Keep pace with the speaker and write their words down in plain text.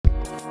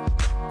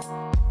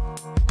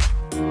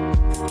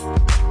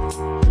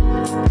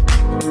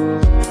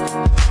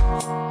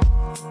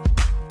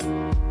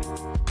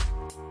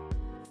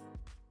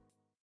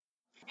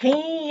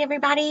Hey,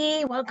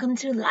 everybody, welcome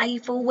to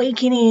Life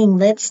Awakening.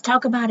 Let's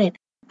talk about it.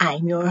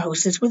 I'm your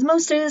hostess with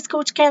mostest,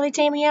 Coach Callie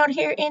Tammy, out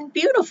here in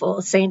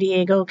beautiful San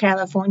Diego,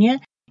 California.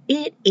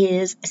 It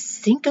is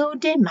Cinco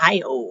de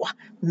Mayo,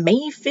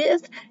 May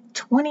 5th,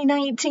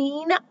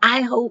 2019. I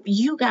hope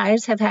you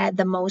guys have had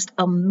the most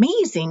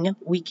amazing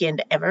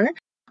weekend ever.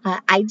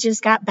 I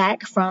just got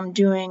back from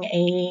doing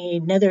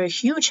another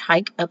huge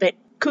hike up at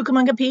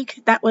Cucamonga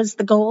Peak. That was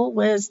the goal,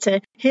 was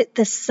to hit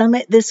the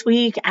summit this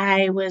week.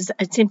 I was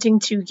attempting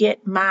to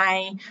get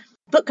my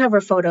book cover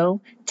photo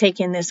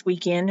taken this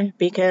weekend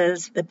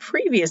because the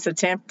previous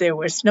attempt there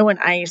was snow and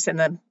ice and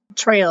the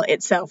trail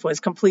itself was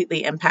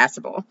completely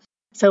impassable.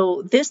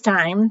 So this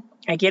time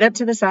I get up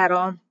to the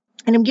saddle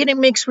and I'm getting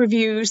mixed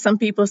reviews. Some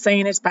people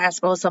saying it's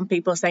passable, some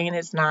people saying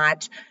it's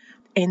not.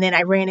 And then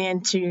I ran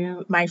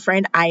into my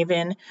friend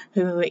Ivan,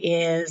 who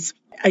is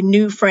a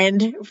new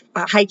friend,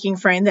 a hiking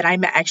friend that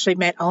actually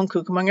met on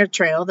Cucamonga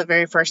Trail the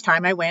very first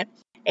time I went.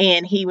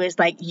 And he was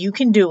like, "You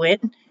can do it."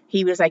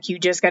 He was like, "You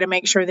just got to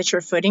make sure that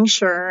your footing's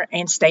sure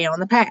and stay on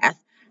the path."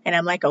 And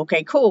I'm like,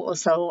 "Okay, cool."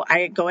 So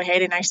I go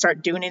ahead and I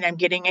start doing it. I'm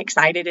getting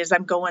excited as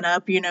I'm going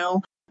up,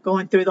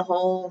 going through the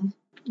whole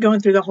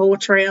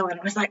trail. And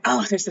I was like,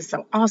 "Oh, this is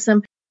so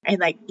awesome." And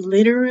like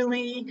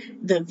literally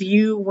the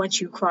view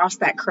once you cross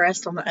that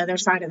crest on the other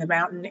side of the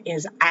mountain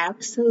is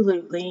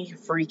absolutely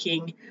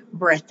freaking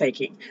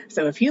breathtaking.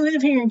 So if you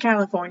live here in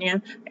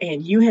California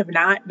and you have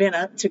not been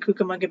up to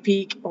Cucamonga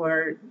Peak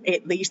or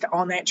at least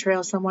on that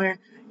trail somewhere,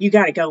 you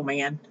got to go,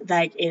 man.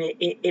 Like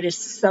it is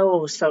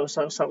so, so,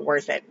 so, so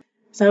worth it.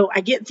 So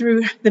I get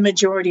through the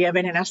majority of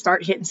it and I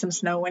start hitting some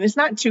snow and it's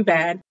not too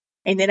bad.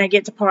 And then I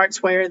get to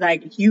parts where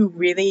like you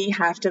really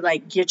have to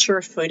like get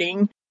your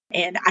footing.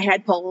 And I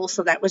had poles,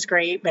 so that was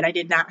great, but I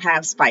did not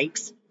have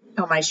spikes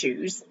on my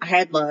shoes. I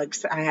had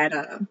lugs. I had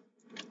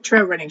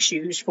trail running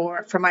shoes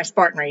for my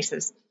Spartan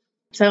races.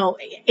 So,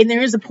 and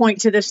there is a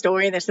point to this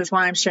story. This is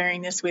why I'm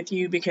sharing this with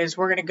you, because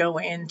we're going to go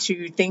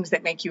into things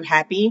that make you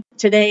happy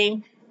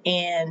today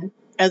and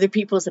other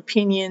people's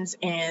opinions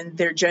and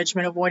their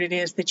judgment of what it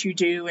is that you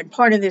do. And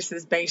part of this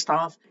is based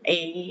off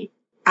a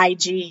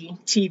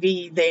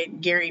IGTV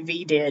that Gary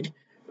Vee did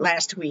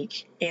last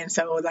week. And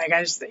so like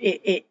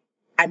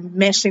I'm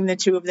meshing the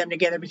two of them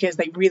together because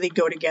they really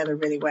go together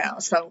really well.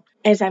 So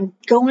as I'm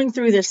going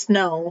through the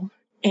snow,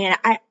 and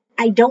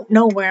I don't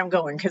know where I'm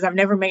going because I've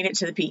never made it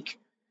to the peak.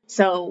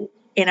 So,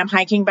 and I'm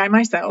hiking by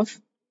myself,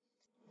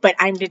 but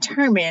I'm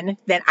determined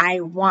that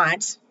I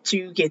want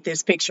to get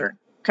this picture.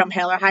 Come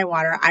hell or high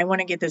water, I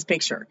want to get this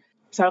picture.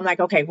 So I'm like,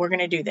 okay, we're going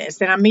to do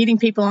this. And I'm meeting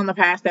people on the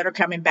path that are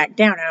coming back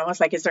down. And I was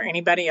like, is there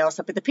anybody else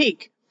up at the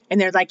peak? And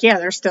they're like, yeah,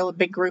 there's still a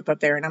big group up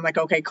there. And I'm like,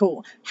 okay,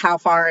 cool. How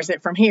far is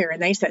it from here?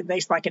 And they said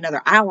it's like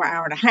another hour,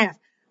 hour and a half.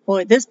 Well,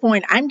 at this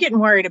point, I'm getting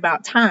worried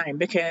about time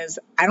because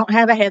I don't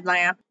have a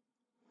headlamp.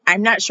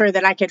 I'm not sure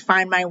that I could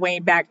find my way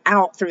back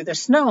out through the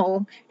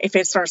snow if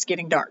it starts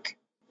getting dark.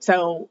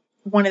 So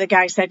one of the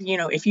guys said,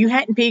 if you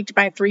hadn't peaked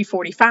by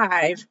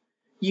 3:45,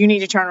 you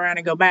need to turn around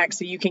and go back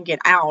so you can get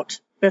out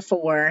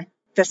before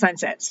the sun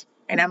sets.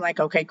 And I'm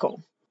like, okay,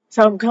 cool.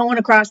 So I'm going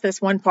across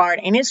this one part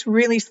and it's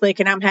really slick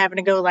and I'm having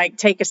to go like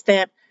take a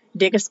step,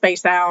 dig a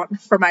space out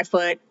for my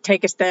foot,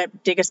 take a step,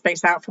 dig a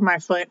space out for my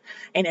foot.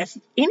 And if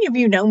any of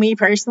you know me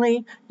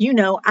personally,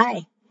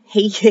 I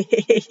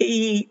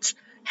hate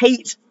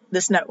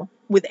the snow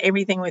with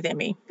everything within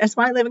me. That's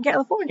why I live in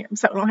California,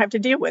 so I don't have to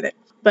deal with it.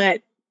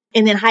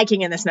 And then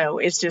hiking in the snow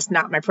is just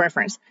not my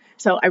preference.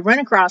 So I run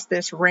across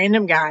this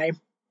random guy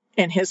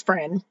and his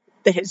friend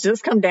that has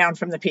just come down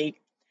from the peak.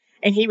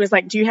 And he was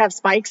like, "Do you have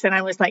spikes?" And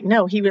I was like,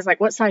 "No." He was like,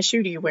 "What size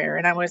shoe do you wear?"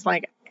 And I was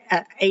like,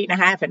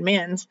 8.5 in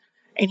men's.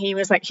 And he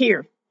was like,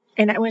 "Here."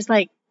 And I was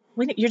like,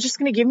 "You're just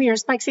going to give me your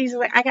spikes?" He's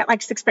like, "I got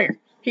like 6 pair."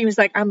 He was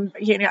like,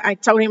 I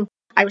told him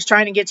I was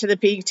trying to get to the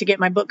peak to get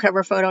my book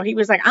cover photo. He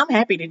was like, "I'm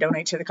happy to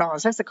donate to the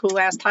cause." That's a cool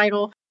ass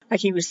title. Like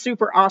he was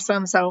super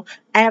awesome. So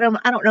Adam,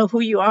 I don't know who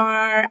you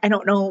are. I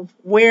don't know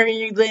where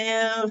you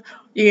live.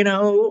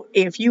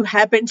 If you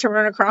happen to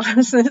run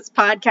across this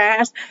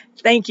podcast,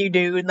 thank you,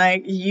 dude.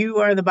 Like you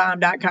are the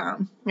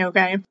bomb.com.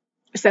 Okay.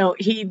 So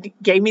he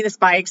gave me the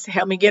spikes,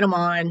 helped me get them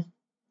on.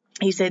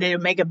 He said it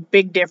would make a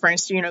big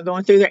difference,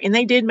 going through there. And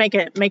they did make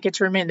a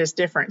tremendous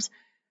difference.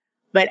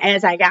 But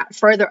as I got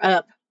further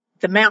up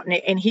the mountain,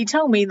 and he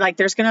told me like,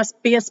 there's going to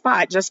be a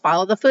spot, just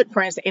follow the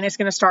footprints and it's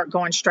going to start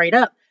going straight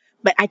up.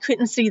 But I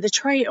couldn't see the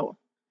trail.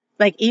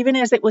 Like even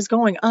as it was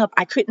going up,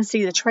 I couldn't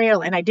see the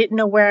trail and I didn't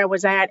know where I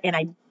was at. And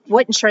I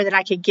wasn't sure that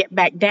I could get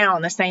back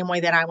down the same way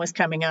that I was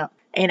coming up.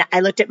 And I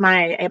looked at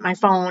my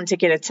phone to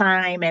get a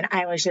time and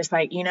I was just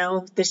like,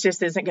 this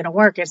just isn't going to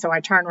work. And so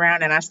I turned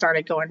around and I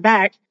started going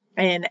back.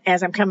 And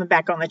as I'm coming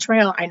back on the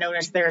trail, I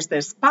noticed there's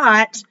this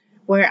spot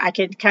where I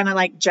could kind of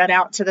like jut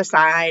out to the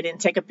side and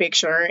take a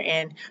picture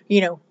and,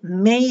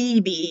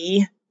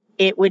 maybe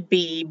it would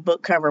be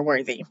book cover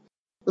worthy.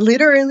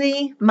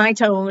 Literally, my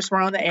toes were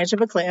on the edge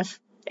of a cliff.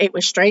 It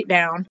was straight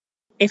down.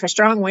 If a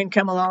strong wind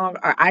come along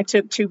or I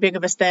took too big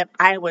of a step,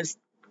 I was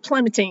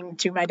plummeting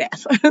to my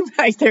death.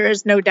 Like there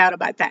is no doubt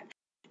about that.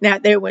 Now,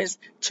 there was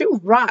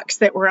 2 rocks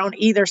that were on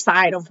either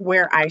side of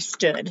where I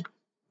stood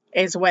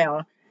as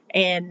well.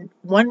 And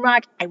one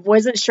rock, I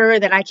wasn't sure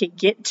that I could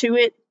get to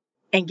it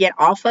and get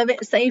off of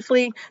it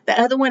safely. The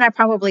other one I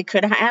probably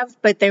could have,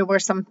 but there were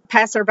some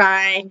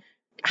passerby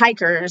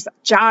hikers,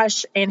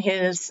 Josh and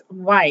his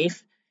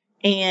wife,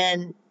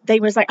 and they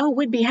was like, "Oh,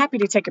 we'd be happy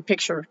to take a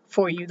picture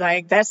for you.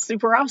 Like, that's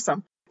super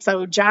awesome."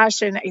 So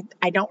Josh and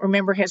I don't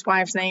remember his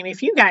wife's name.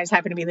 If you guys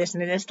happen to be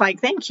listening to this,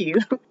 like, thank you.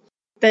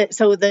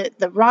 So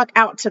the rock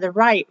out to the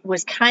right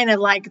was kind of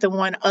like the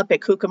one up at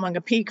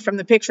Cucamonga Peak from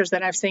the pictures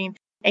that I've seen.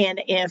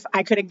 And if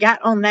I could have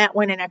got on that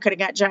one and I could have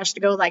got Josh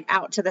to go like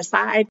out to the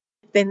side,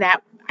 then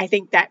I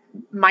think that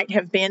might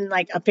have been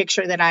like a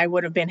picture that I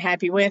would have been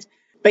happy with.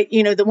 But,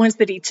 you know, the ones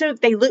that he took,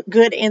 they looked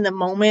good in the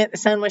moment. The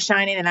sun was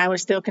shining and I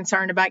was still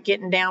concerned about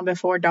getting down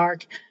before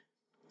dark.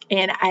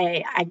 And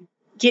I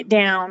get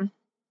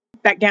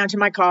back down to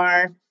my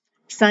car,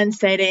 sun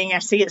setting. I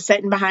see it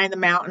setting behind the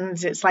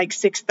mountains. It's like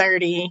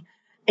 6:30.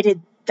 I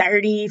did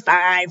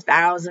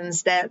 35,000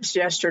 steps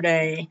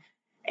yesterday.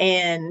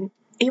 And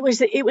it was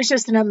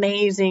just an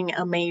amazing,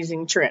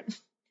 amazing trip.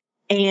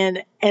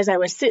 And as I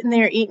was sitting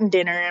there eating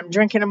dinner, I'm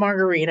drinking a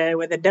margarita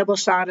with a double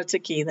shot of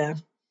tequila.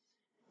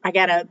 I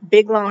got a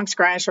big long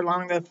scratch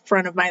along the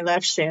front of my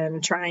left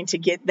shin trying to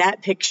get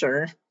that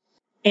picture.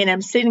 And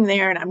I'm sitting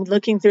there and I'm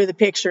looking through the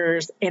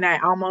pictures and I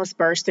almost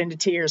burst into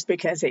tears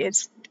because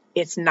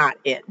it's not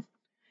it.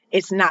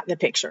 It's not the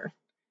picture.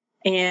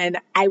 And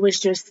I was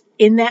just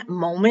in that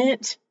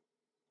moment,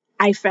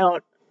 I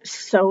felt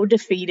so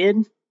defeated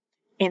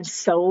and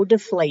so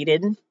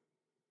deflated.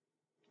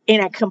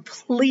 And I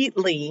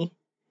completely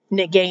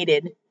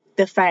negated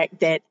the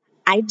fact that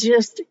I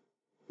just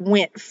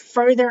went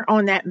further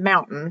on that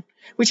mountain,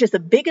 which is the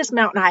biggest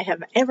mountain I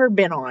have ever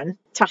been on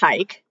to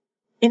hike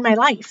in my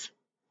life.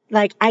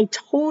 Like, I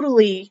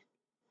totally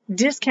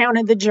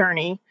discounted the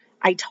journey.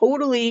 I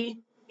totally,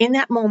 in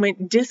that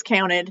moment,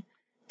 discounted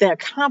the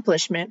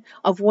accomplishment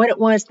of what it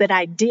was that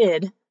I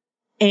did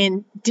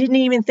and didn't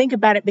even think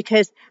about it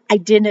because I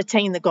didn't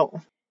attain the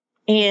goal.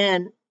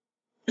 And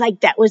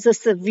like, that was a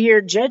severe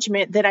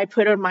judgment that I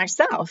put on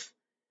myself.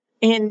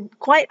 And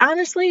quite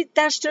honestly,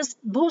 that's just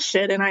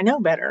bullshit and I know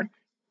better.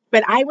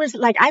 But I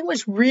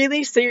was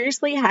really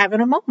seriously having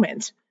a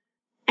moment.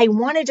 I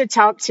wanted to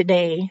talk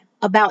today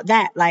about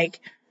that. Like,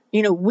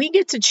 you know, we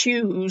get to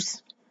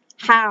choose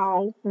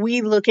how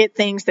we look at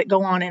things that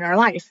go on in our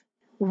life.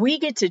 We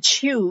get to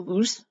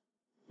choose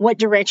what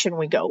direction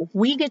we go.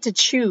 We get to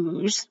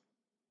choose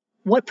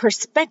what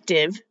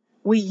perspective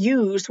we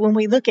use when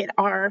we look at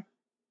our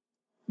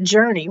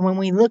journey, when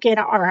we look at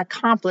our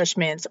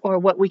accomplishments or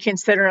what we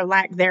consider a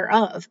lack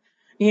thereof.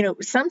 You know,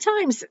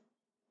 sometimes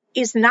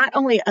it's not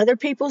only other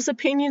people's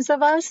opinions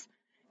of us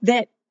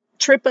that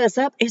trip us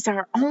up, it's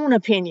our own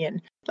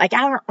opinion, like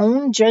our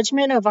own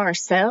judgment of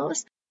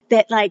ourselves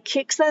that like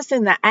kicks us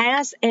in the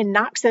ass and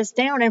knocks us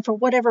down. And for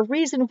whatever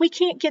reason, we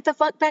can't get the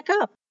fuck back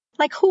up.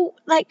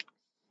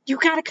 You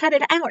got to cut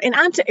it out. And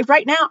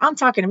right now I'm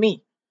talking to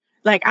me.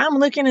 Like, I'm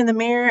looking in the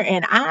mirror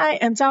and I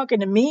am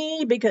talking to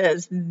me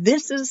because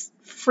this is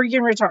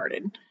freaking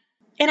retarded.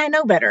 And I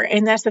know better.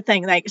 And that's the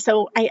thing. Like,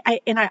 so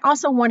I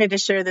also wanted to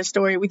share this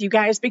story with you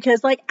guys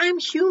because, like, I'm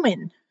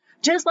human,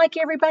 just like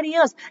everybody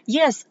else.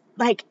 Yes.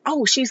 Like,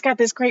 oh, she's got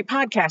this great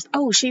podcast.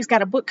 Oh, she's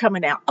got a book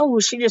coming out. Oh,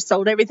 she just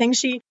sold everything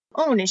she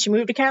owned and she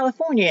moved to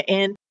California.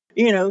 And,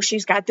 you know,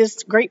 she's got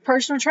this great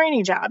personal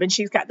training job and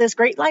she's got this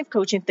great life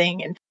coaching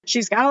thing and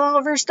she's got all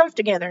of her stuff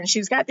together and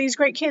she's got these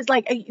great kids.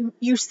 Like,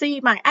 you see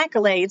my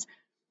accolades,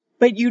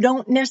 but you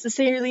don't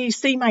necessarily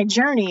see my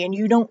journey and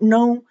you don't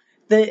know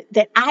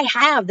that I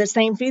have the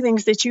same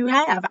feelings that you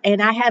have,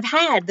 and I have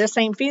had the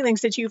same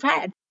feelings that you've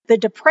had. The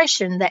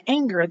depression, the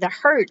anger, the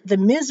hurt, the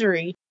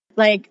misery,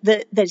 like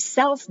the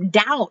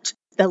self-doubt,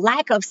 the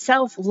lack of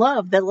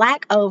self-love, the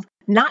lack of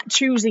not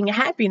choosing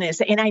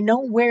happiness. And I know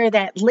where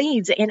that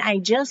leads. And I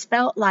just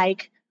felt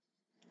like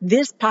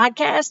this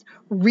podcast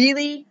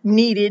really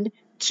needed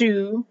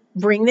to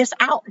bring this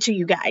out to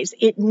you guys.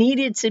 It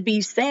needed to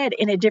be said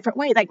in a different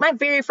way. Like, my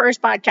very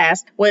first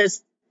podcast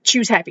was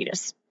Choose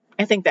Happiness.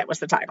 I think that was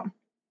the title.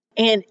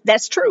 And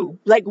that's true.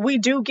 Like, we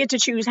do get to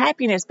choose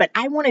happiness, but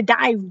I want to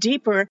dive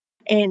deeper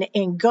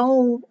and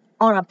go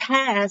on a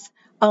path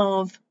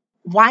of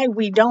why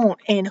we don't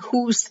and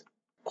who's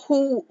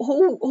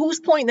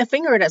pointing the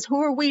finger at us.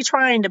 Who are we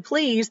trying to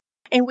please?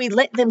 And we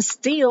let them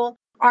steal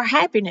our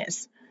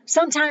happiness.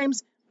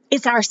 Sometimes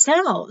it's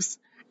ourselves,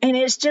 and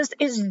it's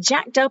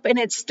jacked up and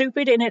it's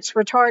stupid and it's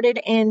retarded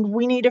and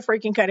we need to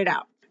freaking cut it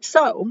out.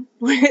 So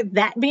with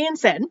that being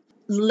said,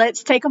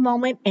 let's take a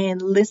moment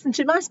and listen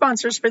to my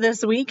sponsors for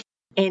this week,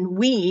 and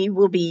we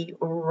will be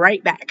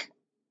right back.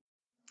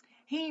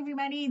 Hey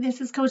everybody,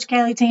 this is Coach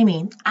Kelly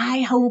Tammy.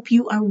 I hope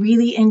you are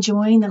really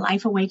enjoying the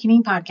Life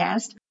Awakening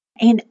podcast.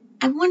 And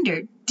I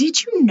wonder,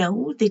 did you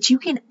know that you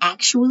can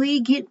actually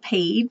get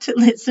paid to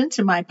listen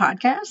to my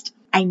podcast?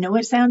 I know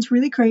it sounds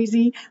really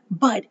crazy,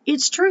 but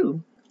it's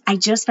true. I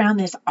just found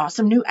this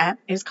awesome new app.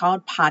 It's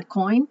called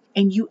Podcoin,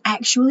 and you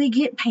actually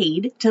get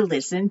paid to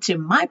listen to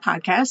my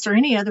podcast or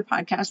any other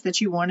podcast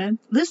that you want to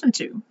listen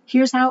to.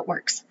 Here's how it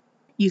works.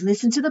 You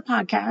listen to the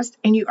podcast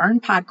and you earn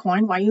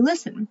Podcoin while you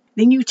listen.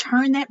 Then you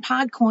turn that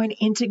Podcoin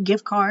into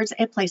gift cards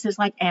at places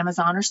like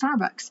Amazon or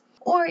Starbucks.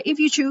 Or if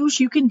you choose,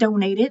 you can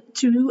donate it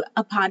to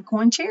a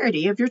Podcoin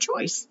charity of your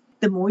choice.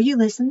 The more you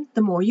listen,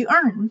 the more you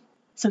earn.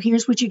 So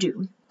here's what you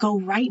do. Go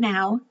right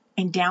now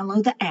and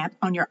download the app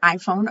on your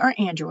iPhone or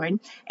Android,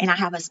 and I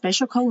have a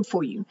special code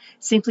for you.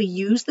 Simply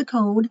use the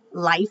code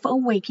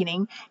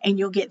LifeAwakening, and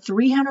you'll get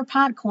 300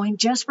 Podcoin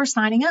just for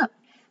signing up.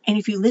 And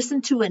if you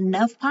listen to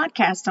enough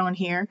podcasts on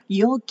here,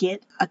 you'll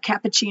get a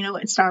cappuccino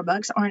at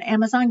Starbucks or an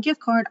Amazon gift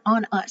card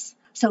on us.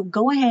 So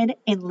go ahead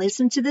and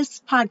listen to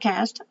this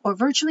podcast or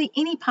virtually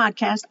any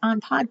podcast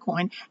on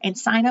Podcoin and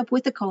sign up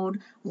with the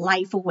code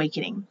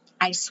LifeAwakening.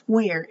 I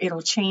swear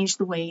it'll change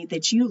the way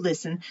that you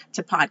listen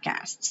to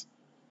podcasts.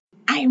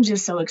 I am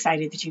just so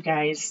excited that you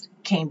guys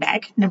came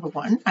back. Number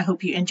one, I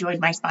hope you enjoyed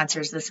my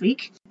sponsors this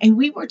week. And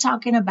we were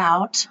talking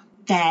about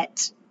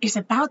that it's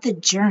about the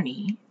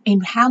journey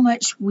and how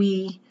much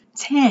we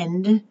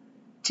tend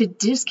to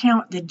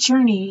discount the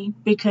journey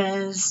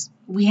because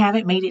we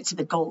haven't made it to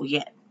the goal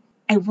yet.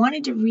 I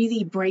wanted to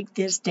really break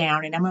this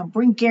down, and I'm going to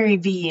bring Gary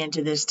Vee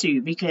into this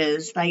too,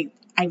 because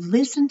I've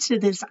listened to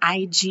this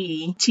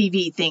IG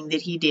TV thing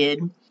that he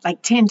did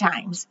like 10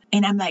 times.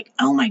 And I'm like,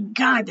 oh my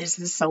God, this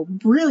is so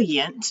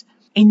brilliant.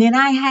 And then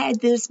I had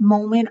this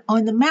moment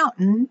on the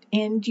mountain,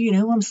 and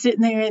I'm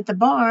sitting there at the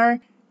bar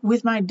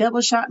with my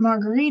double shot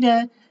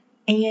margarita,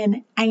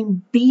 and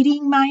I'm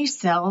beating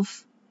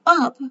myself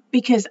up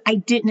because I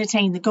didn't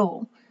attain the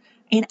goal.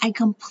 And I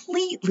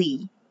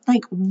completely,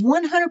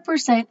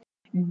 100%,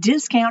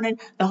 discounted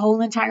the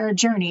whole entire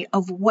journey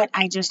of what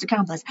I just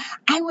accomplished.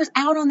 I was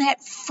out on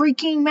that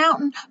freaking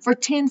mountain for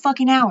 10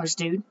 fucking hours,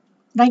 dude.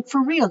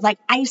 For real.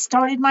 I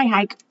started my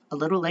hike a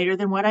little later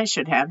than what I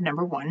should have.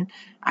 Number one,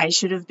 I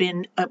should have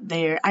been up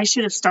there. I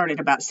should have started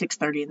about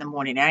 6:30 in the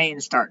morning. I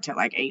didn't start till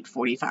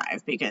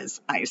 8:45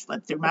 because I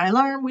slept through my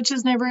alarm, which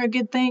is never a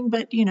good thing,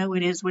 but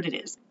it is what it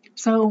is.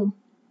 So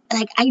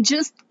I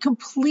just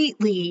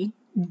completely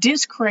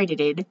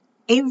discredited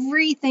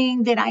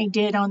everything that I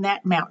did on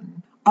that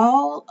mountain.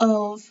 All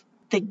of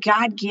the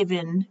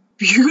God-given,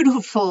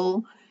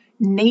 beautiful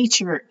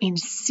nature and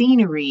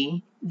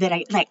scenery that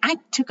I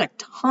took a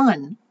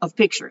ton of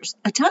pictures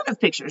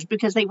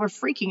because they were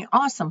freaking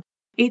awesome.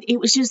 It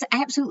was just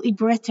absolutely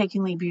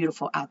breathtakingly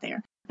beautiful out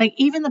there.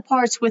 Even the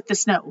parts with the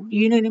snow,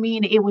 you know what I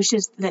mean? It was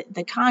just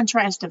the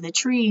contrast of the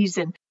trees,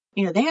 and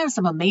they have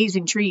some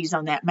amazing trees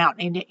on that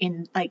mountain,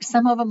 and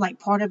some of them,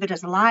 part of it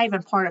is alive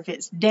and part of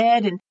it's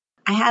dead, and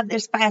I have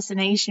this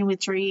fascination with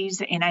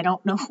trees, and I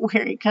don't know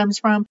where it comes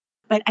from,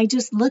 but I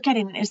just look at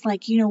it and it's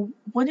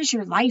what has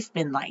your life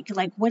been like?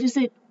 What is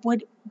it?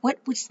 What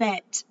was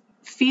that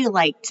feel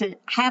like to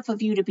half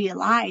of you to be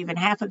alive and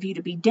half of you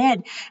to be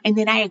dead? And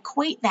then I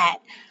equate that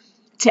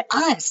to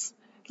us.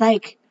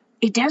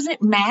 It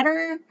doesn't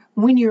matter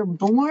when you're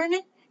born.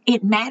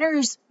 It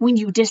matters when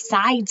you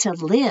decide to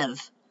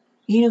live.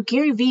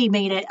 Gary Vee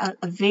made a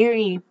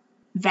very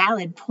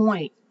valid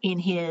point in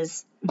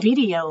his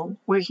video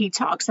where he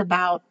talks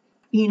about,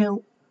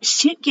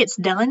 shit gets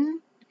done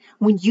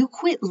when you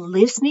quit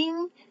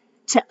listening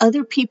to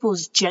other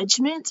people's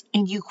judgment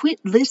and you quit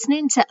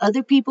listening to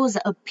other people's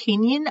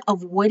opinion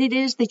of what it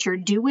is that you're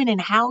doing and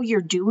how you're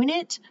doing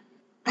it.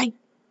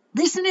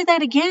 Listen to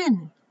that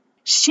again.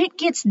 Shit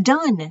gets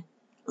done.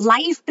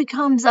 Life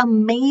becomes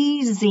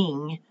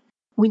amazing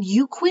when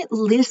you quit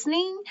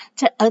listening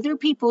to other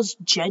people's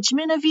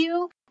judgment of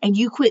you and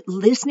you quit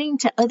listening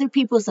to other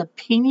people's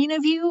opinion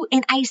of you.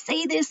 And I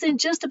say this in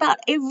just about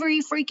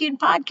every freaking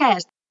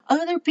podcast.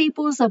 Other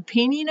people's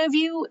opinion of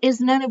you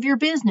is none of your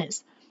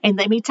business. And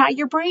let me tie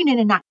your brain in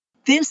a knot.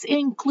 This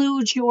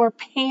includes your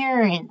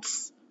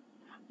parents,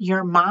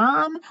 your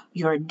mom,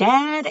 your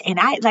dad. And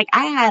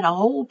I had a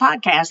whole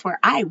podcast where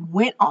I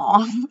went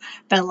off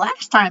the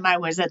last time I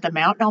was at the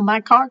mountain on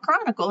my Car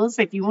Chronicles.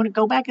 If you want to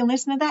go back and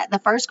listen to that, the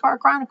first Car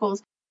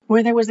Chronicles,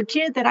 where there was a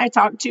kid that I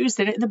talked to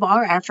sitting at the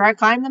bar after I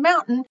climbed the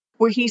mountain,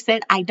 where he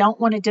said, I don't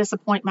want to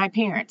disappoint my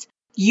parents.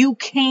 You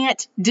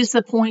can't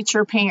disappoint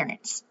your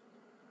parents.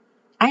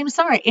 I'm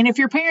sorry. And if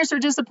your parents are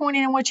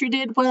disappointed in what you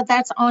did, well,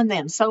 that's on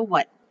them. So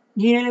what?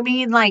 You know what I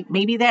mean?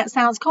 Maybe that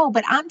sounds cold,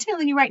 but I'm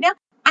telling you right now,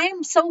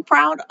 I'm so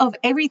proud of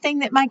everything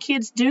that my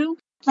kids do.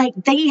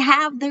 They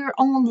have their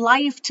own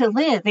life to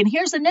live. And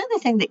here's another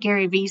thing that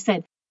Gary Vee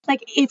said.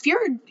 If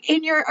you're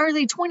in your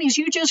early 20s,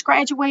 you just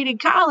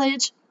graduated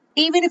college,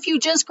 even if you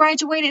just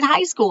graduating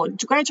high school,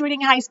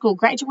 graduating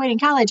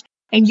college,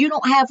 and you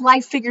don't have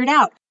life figured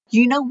out,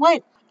 you know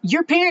what?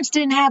 Your parents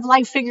didn't have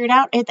life figured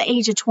out at the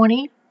age of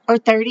 20 or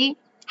 30.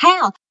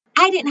 Hell,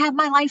 I didn't have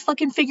my life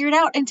fucking figured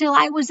out until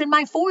I was in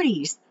my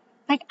 40s.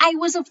 I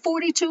was a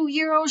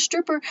 42-year-old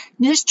stripper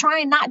just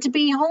trying not to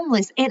be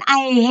homeless, and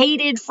I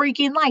hated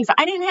freaking life.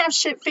 I didn't have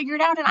shit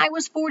figured out, and I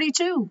was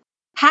 42.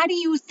 How do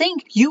you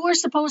think you were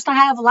supposed to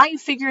have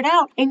life figured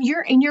out in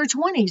your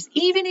 20s,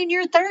 even in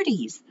your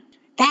 30s?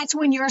 That's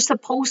when you're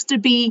supposed to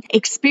be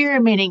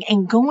experimenting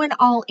and going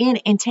all in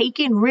and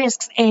taking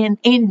risks and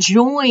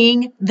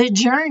enjoying the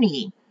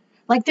journey.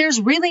 Like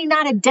there's really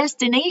not a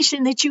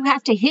destination that you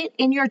have to hit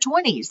in your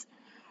 20s.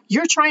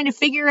 You're trying to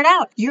figure it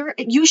out.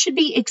 You should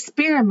be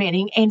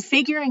experimenting and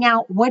figuring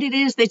out what it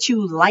is that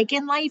you like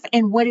in life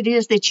and what it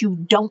is that you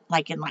don't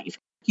like in life.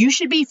 You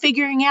should be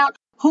figuring out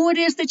who it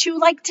is that you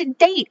like to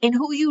date and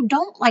who you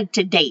don't like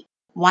to date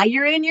while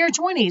you're in your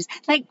 20s.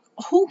 Like,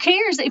 who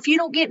cares if you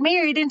don't get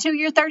married until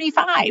you're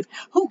 35?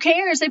 Who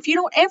cares if you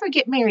don't ever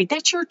get married?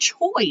 That's your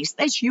choice.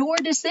 That's your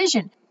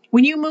decision.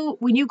 When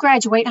you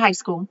graduate high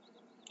school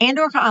and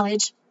or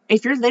college,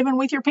 if you're living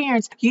with your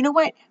parents, you know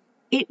what?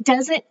 It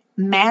doesn't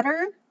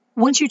matter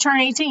once you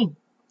turn 18.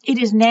 It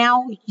is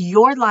now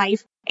your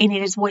life, and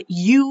it is what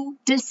you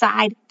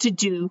decide to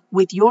do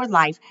with your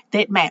life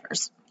that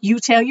matters. You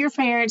tell your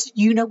parents,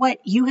 you know what?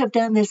 You have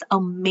done this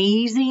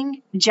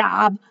amazing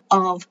job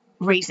of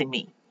raising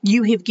me.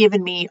 You have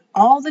given me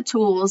all the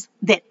tools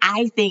that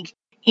I think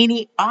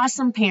any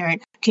awesome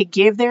parent could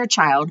give their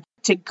child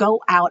to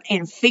go out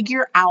and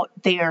figure out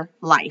their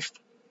life.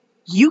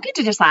 You get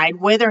to decide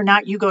whether or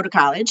not you go to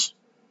college.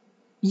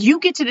 You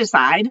get to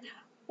decide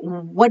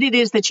what it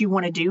is that you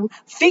want to do.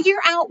 Figure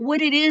out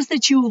what it is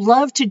that you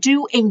love to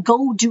do and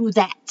go do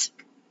that.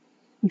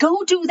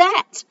 Go do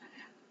that.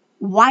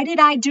 Why did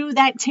I do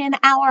that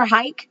 10-hour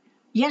hike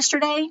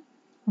yesterday?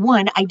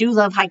 One, I do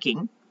love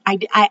hiking.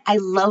 I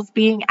love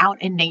being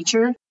out in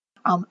nature.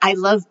 I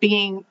love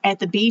being at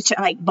the beach.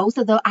 Like both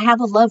of those, I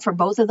have a love for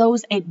both of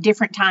those at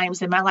different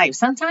times in my life.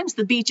 Sometimes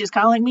the beach is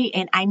calling me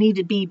and I need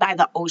to be by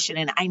the ocean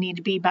and I need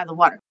to be by the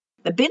water.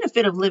 The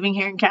benefit of living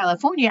here in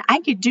California, I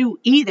could do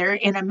either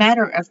in a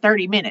matter of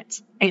 30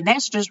 minutes. And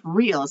that's just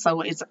real.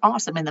 So it's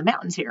awesome. And the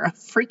mountains here are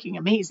freaking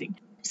amazing.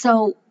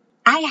 So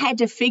I had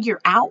to figure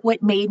out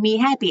what made me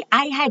happy.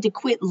 I had to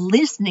quit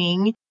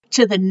listening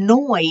to the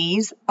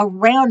noise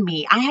around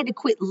me. I had to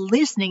quit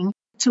listening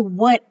to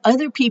what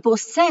other people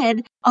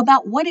said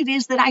about what it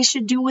is that I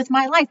should do with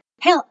my life.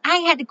 Hell, I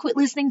had to quit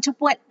listening to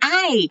what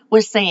I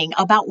was saying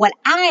about what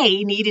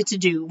I needed to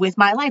do with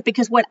my life,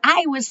 because what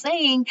I was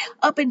saying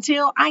up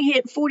until I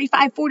hit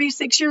 45,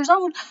 46 years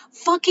old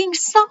fucking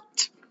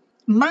sucked.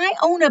 My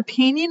own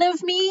opinion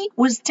of me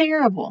was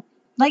terrible.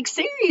 Like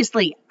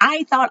seriously,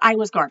 I thought I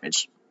was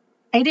garbage.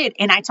 I did.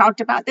 And I talked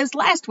about this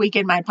last week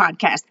in my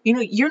podcast. You know,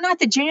 you're not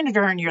the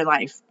janitor in your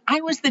life. I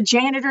was the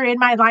janitor in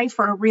my life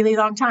for a really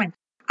long time.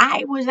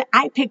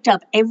 I picked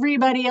up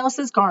everybody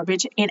else's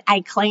garbage and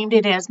I claimed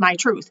it as my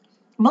truth.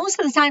 Most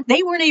of the time,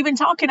 they weren't even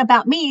talking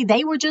about me.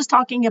 They were just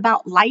talking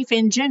about life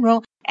in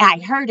general. I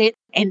heard it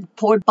and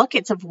poured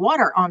buckets of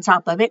water on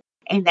top of it.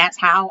 And that's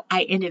how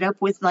I ended up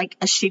with like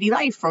a shitty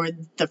life for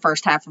the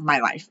first half of my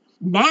life.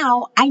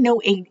 Now I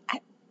know,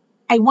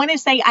 I want to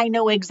say I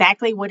know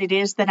exactly what it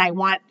is that I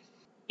want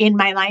in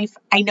my life.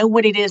 I know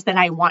what it is that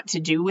I want to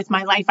do with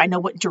my life. I know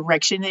what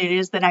direction it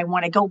is that I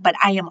want to go, but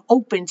I am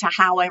open to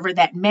however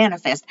that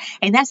manifests.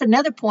 And that's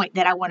another point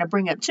that I want to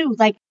bring up too.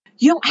 Like,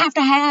 you don't have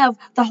to have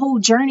the whole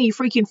journey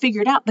freaking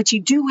figured out, but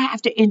you do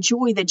have to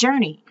enjoy the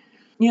journey.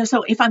 You know,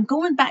 so if I'm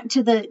going back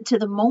to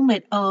the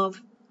moment of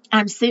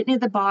I'm sitting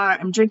at the bar,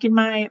 I'm drinking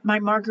my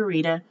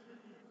margarita,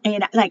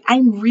 and like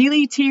I'm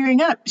really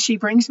tearing up. She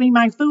brings me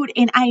my food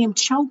and I am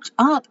choked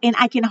up and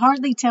I can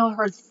hardly tell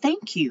her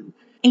thank you.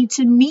 And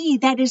to me,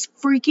 that is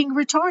freaking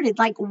retarded.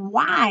 Like,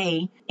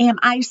 why am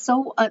I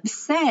so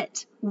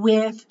upset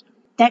with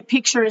that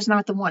picture is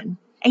not the one?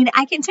 And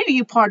I can tell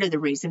you part of the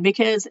reason,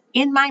 because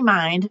in my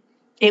mind,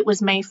 it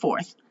was May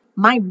 4th.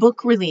 My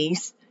book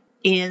release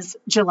is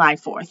July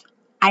 4th.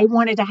 I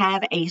wanted to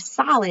have a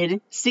solid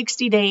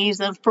 60 days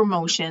of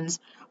promotions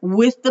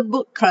with the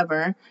book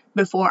cover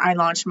before I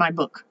launched my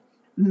book.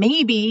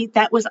 Maybe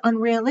that was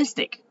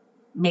unrealistic.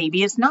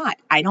 Maybe it's not.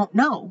 I don't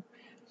know.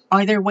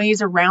 Are there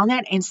ways around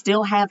that and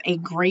still have a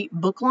great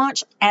book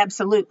launch?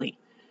 Absolutely.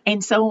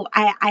 And so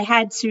I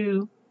had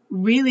to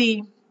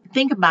really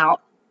think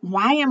about,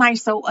 why am I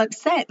so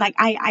upset? Like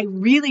I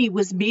really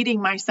was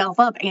beating myself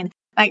up, and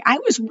like I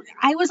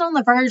was on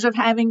the verge of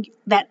having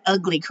that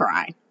ugly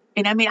cry.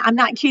 And I mean, I'm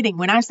not kidding.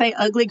 When I say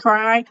ugly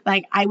cry,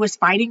 like I was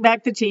fighting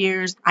back the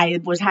tears. I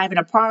was having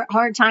a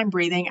hard time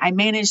breathing. I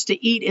managed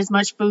to eat as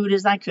much food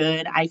as I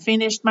could. I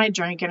finished my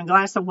drink and a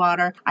glass of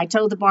water. I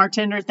told the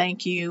bartender,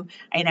 thank you.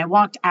 And I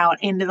walked out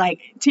and like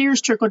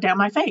tears trickled down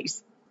my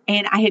face.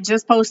 And I had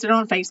just posted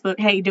on Facebook,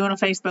 hey, doing a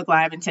Facebook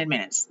Live in 10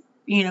 minutes.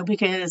 You know,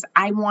 because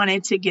I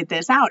wanted to get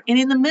this out. And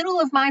in the middle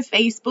of my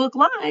Facebook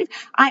Live,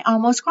 I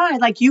almost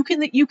cried. Like you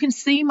can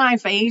see my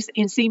face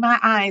and see my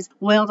eyes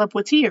welled up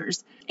with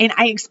tears. And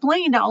I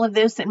explained all of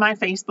this in my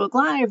Facebook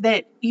Live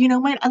that, you know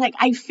what, like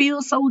I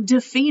feel so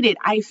defeated.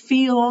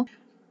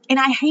 And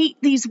I hate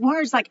these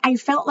words. Like I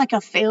felt like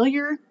a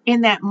failure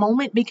in that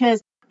moment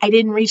because I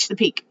didn't reach the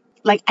peak.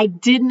 Like I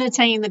didn't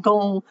attain the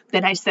goal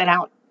that I set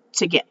out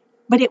to get.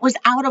 But it was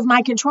out of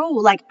my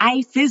control. Like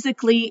I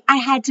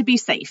had to be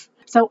safe.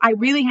 So I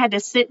really had to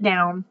sit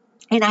down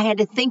and I had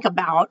to think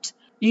about,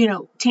 you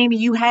know, Tammy,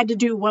 you had to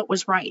do what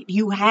was right.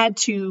 You had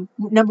to,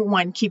 number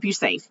one, keep you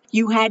safe.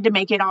 You had to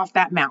make it off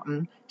that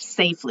mountain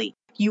safely.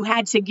 You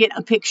had to get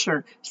a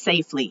picture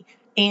safely.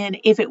 And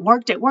if it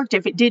worked, it worked.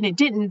 If it didn't, it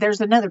didn't.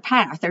 There's another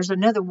path. There's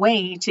another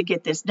way to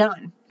get this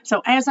done.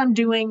 So as I'm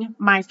doing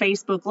my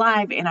Facebook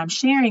Live and I'm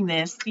sharing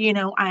this,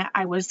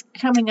 I was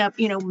coming up,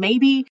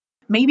 maybe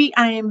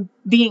I'm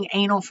being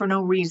anal for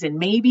no reason.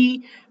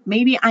 Maybe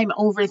I'm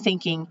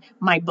overthinking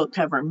my book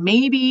cover.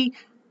 Maybe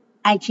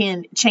I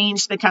can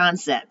change the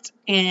concept.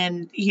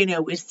 And,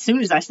 as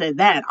soon as I said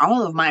that,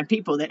 all of my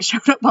people that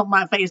showed up on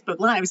my Facebook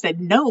Live said,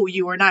 no,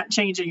 you are not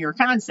changing your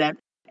concept.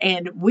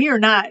 And we're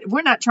not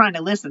trying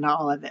to listen to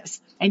all of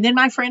this. And then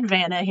my friend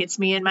Vanna hits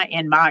me in my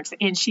inbox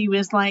and she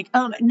was like,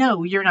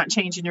 no, you're not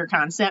changing your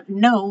concept.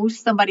 No,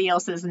 somebody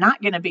else is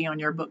not going to be on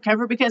your book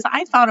cover, because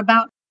I thought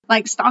about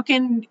like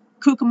stalking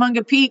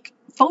Cucamonga Peak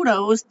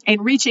photos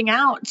and reaching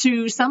out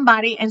to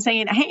somebody and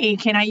saying, hey,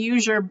 can I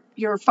use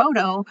your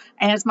photo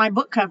as my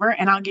book cover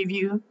and I'll give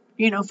you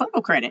photo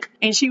credit.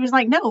 And she was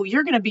like, no,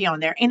 you're going to be on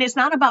there. And it's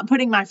not about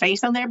putting my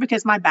face on there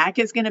because my back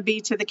is going to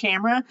be to the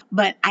camera,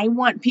 but I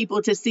want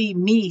people to see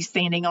me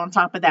standing on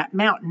top of that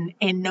mountain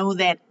and know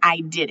that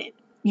I did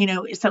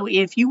it. So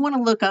if you want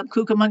to look up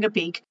Cucamonga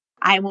Peak,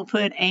 I will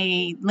put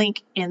a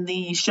link in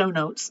the show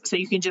notes so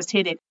you can just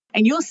hit it.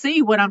 And you'll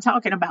see what I'm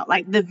talking about.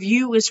 Like, the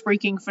view is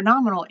freaking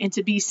phenomenal. And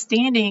to be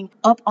standing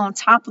up on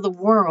top of the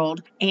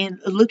world and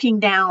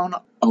looking down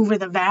over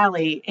the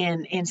valley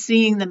and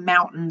seeing the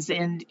mountains.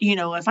 And,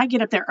 if I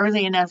get up there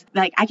early enough,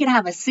 like I could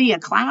have a sea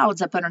of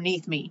clouds up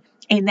underneath me.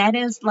 And that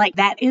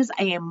is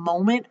a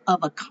moment of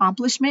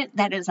accomplishment.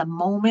 That is a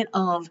moment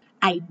of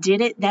I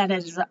did it. That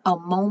is a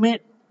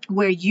moment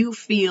where you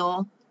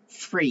feel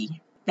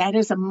free. That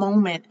is a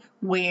moment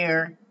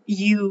where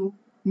you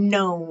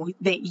know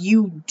that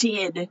you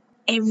did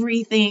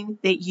everything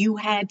that you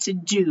had to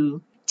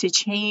do to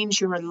change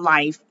your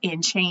life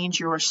and change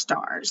your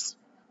stars.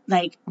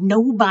 Like,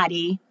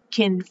 nobody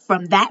can,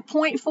 from that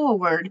point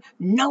forward,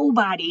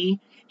 nobody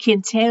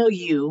can tell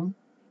you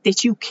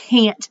that you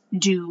can't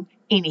do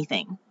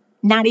anything,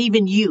 not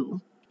even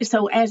you.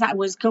 So as I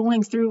was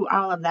going through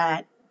all of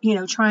that,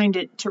 trying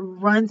to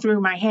run through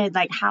my head,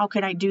 like, how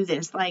could I do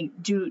this?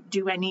 Like, do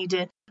I need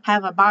to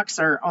have a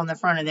boxer on the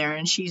front of there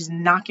and she's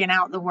knocking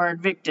out the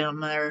word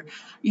victim, or,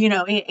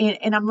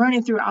 and I'm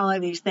running through all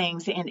of these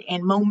things,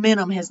 and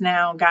momentum has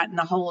now gotten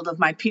a hold of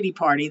my pity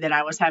party that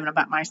I was having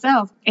about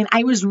myself. And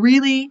I was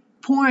really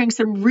pouring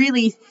some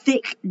really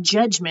thick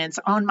judgments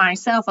on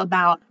myself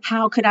about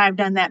how could I have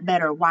done that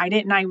better? Why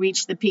didn't I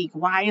reach the peak?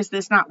 Why is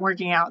this not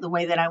working out the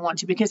way that I want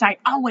to? Because I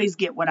always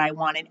get what I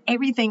want and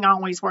everything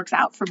always works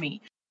out for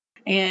me.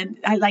 And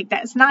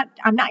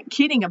I'm not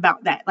kidding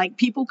about that. Like,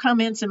 people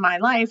come into my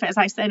life, as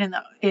I said in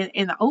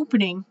the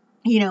opening,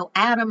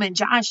 Adam and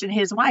Josh and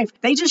his wife,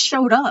 they just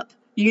showed up.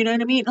 You know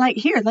what I mean? Like,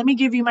 here, let me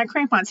give you my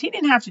crampons. He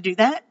didn't have to do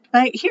that.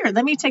 Like, here,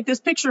 let me take this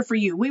picture for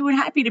you. We were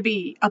happy to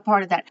be a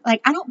part of that. Like,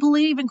 I don't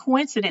believe in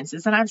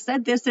coincidences. And I've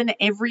said this in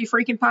every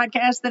freaking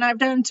podcast that I've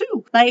done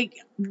too. Like,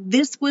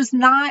 this was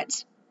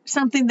not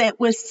something that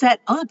was set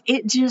up.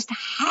 It just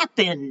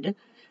happened.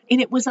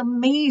 And it was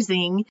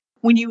amazing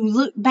when you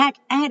look back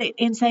at it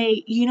and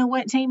say, you know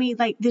what, Tammy,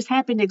 like, this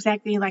happened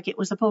exactly like it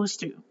was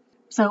supposed to.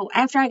 So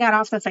after I got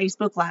off the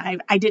Facebook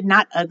Live, I did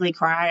not ugly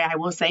cry. I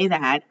will say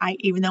that.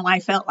 Even though I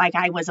felt like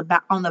I was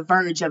about on the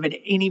verge of it at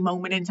any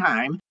moment in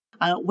time.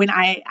 When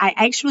I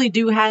actually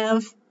do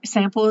have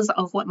samples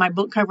of what my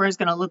book cover is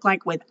going to look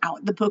like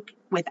without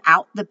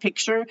the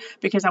picture,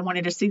 because I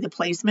wanted to see the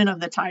placement of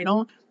the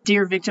title,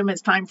 Dear Victim,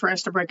 It's Time for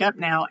Us to Break Up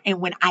Now.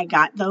 And when I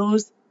got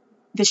those,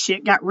 the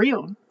shit got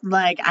real.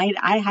 Like,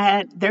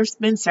 there's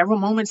been several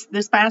moments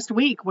this past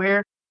week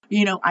where,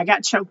 I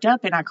got choked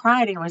up and I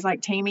cried and I was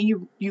like, Tammy,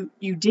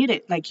 you did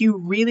it. Like, you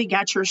really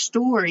got your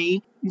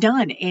story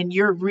done and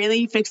you're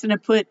really fixing to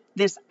put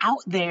this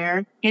out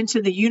there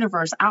into the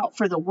universe, out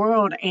for the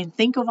world. And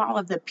think of all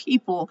of the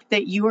people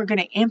that you are going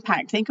to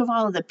impact. Think of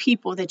all of the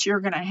people that you're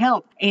going to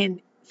help,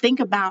 and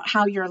think about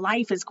how your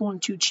life is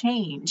going to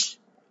change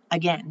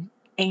again.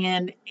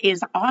 And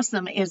as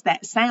awesome as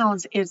that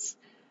sounds,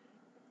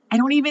 I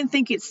don't even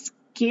think it's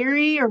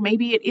scary, or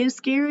maybe it is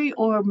scary,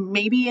 or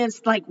maybe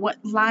it's like what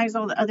lies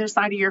on the other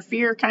side of your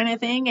fear kind of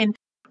thing. And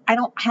I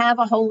don't have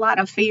a whole lot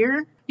of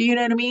fear, you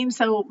know what I mean?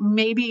 So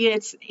maybe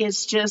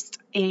it's just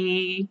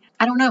I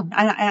don't know.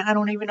 I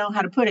don't even know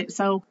how to put it.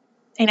 So,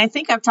 and I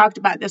think I've talked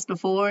about this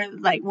before,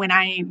 like when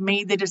I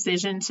made the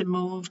decision to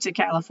move to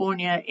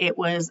California, it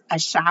was a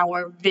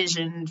shower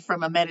vision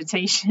from a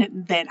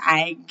meditation that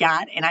I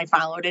got, and I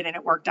followed it and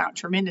it worked out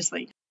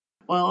tremendously.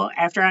 Well,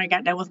 after I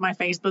got done with my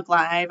Facebook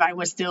Live, I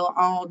was still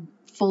all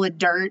full of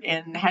dirt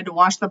and had to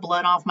wash the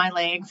blood off my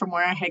leg from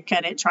where I had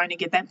cut it, trying to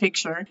get that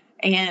picture.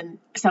 And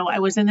so I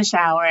was in the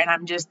shower and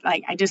I'm just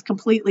like, I just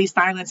completely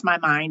silenced my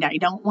mind. I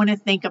don't want to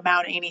think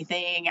about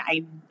anything.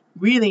 I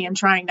really am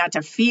trying not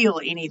to feel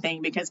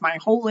anything because my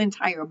whole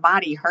entire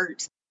body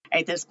hurts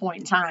at this point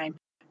in time.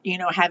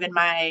 Having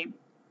my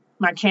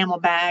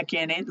Camelback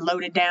and it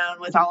loaded down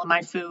with all of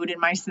my food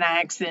and my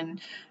snacks, and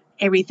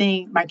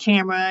everything, my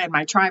camera and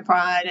my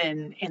tripod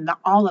and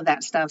all of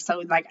that stuff. So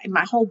like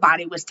my whole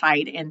body was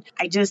tight and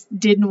I just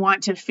didn't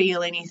want to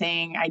feel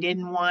anything. I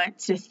didn't want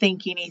to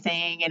think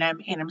anything. And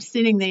I'm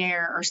sitting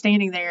there or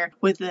standing there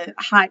with the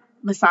hot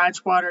massage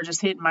water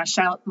just hitting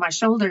my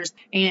shoulders.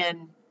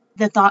 And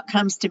the thought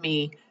comes to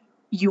me,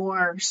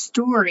 your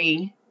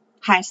story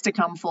has to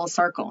come full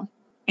circle.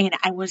 And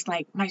I was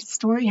like, my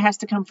story has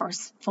to come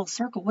full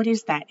circle. What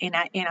is that? And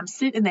I'm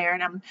sitting there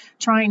and I'm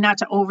trying not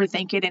to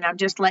overthink it. And I'm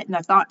just letting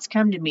the thoughts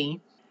come to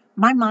me.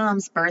 My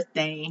mom's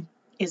birthday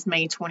is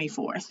May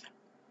 24th.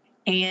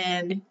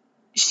 And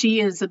she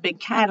is a big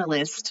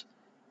catalyst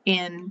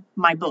in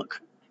my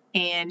book.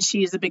 And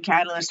she is a big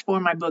catalyst for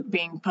my book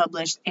being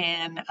published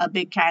and a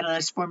big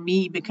catalyst for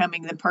me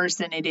becoming the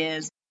person it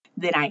is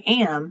that I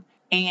am.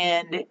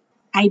 And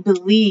I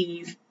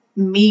believe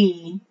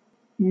me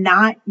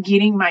not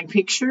getting my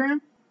picture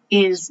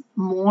is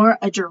more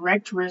a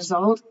direct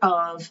result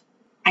of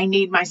I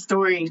need my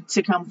story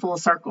to come full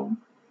circle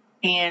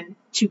and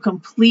to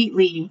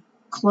completely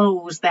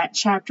close that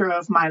chapter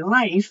of my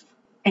life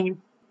and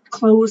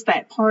close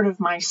that part of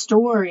my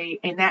story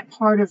and that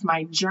part of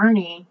my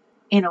journey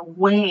in a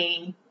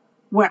way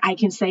where I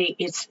can say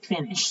it's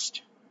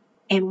finished.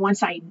 And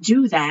once I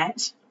do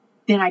that,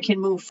 then I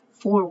can move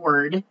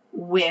forward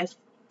with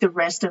the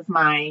rest of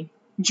my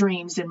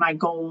dreams and my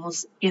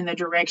goals in the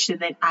direction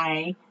that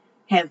I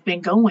have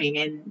been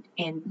going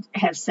and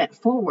have set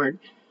forward.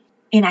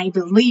 And I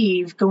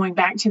believe going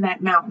back to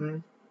that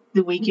mountain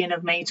the weekend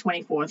of May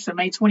 24th. So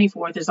May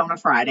 24th is on a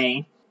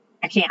Friday.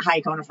 I can't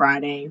hike on a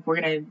Friday.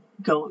 We're going to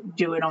go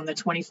do it on the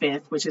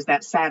 25th, which is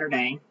that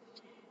Saturday.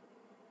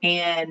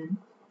 And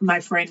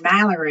my friend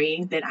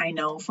Mallory that I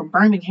know from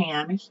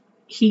Birmingham,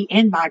 he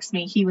inboxed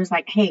me. He was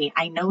like, hey,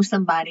 I know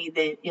somebody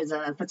that is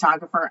a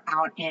photographer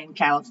out in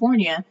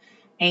California,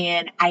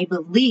 and I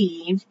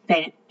believe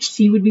that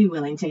she would be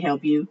willing to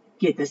help you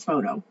get this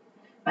photo.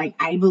 Like,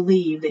 I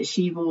believe that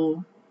she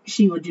will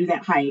do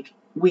that hike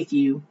with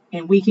you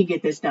and we can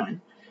get this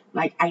done.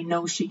 Like, I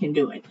know she can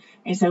do it.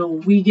 And so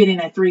we get in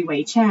a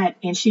 3-way chat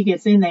and she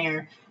gets in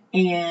there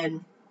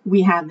and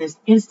we have this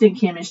instant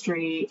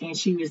chemistry. And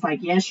she was like,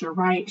 yes, you're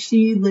right.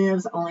 She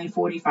lives only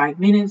 45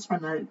 minutes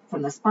from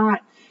the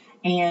spot.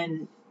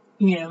 And,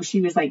 you know, she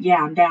was like, yeah,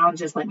 I'm down.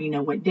 Just let me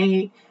know what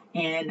date.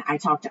 And I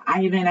talked to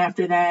Ivan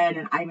after that.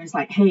 And Ivan's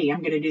like, hey,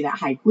 I'm going to do that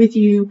hike with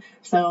you.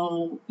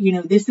 So, you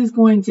know, this is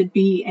going to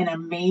be an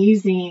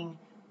amazing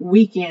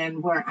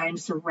weekend where I'm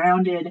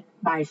surrounded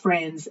by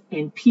friends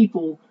and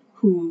people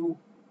who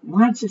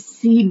want to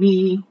see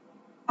me.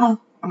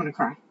 Oh, I'm going to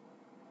cry.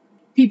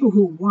 People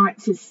who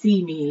want to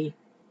see me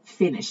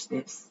finish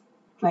this.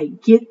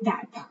 Like, get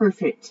that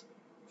perfect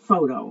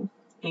photo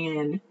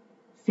and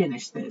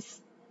finish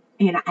this.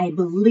 And I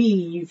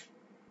believe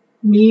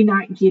me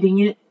not getting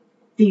it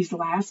these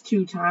last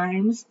 2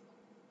 times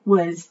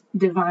was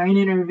divine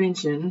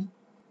intervention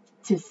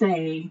to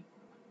say,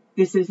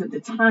 this isn't the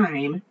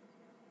time.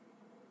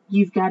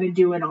 You've got to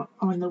do it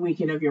on the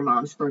weekend of your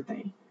mom's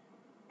birthday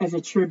as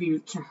a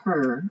tribute to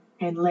her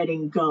and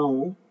letting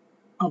go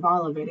of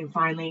all of it and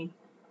finally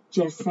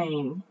just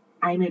saying,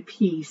 I'm at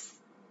peace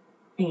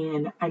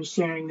and I'm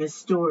sharing this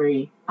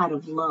story out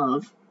of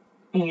love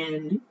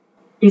and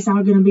it's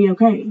all going to be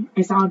okay.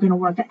 It's all going to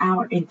work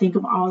out, and think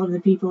of all of the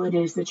people it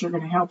is that you're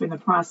going to help in the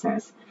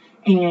process.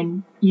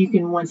 And you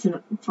can once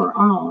and for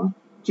all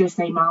just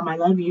say, Mom, I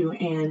love you.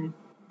 And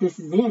this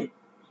is it,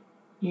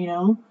 you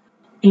know,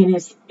 and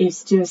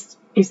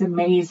it's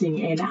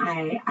amazing. And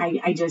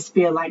I just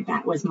feel like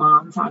that was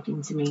Mom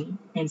talking to me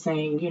and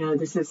saying, you know,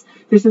 this is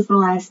the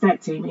last step,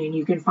 Tammy, and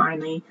you can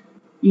finally,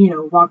 you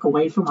know, walk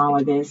away from all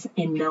of this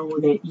and know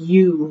that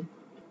you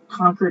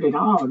conquered it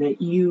all,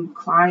 that you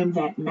climbed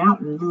that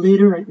mountain,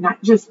 literally,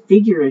 not just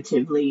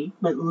figuratively,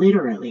 but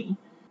literally.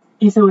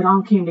 And so it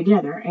all came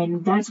together.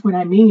 And that's what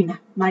I mean.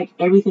 Like,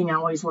 everything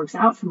always works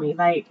out for me.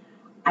 Like,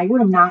 I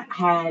would not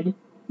have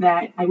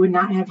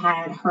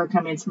had her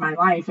come into my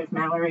life if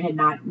Mallory had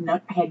not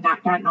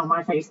gotten on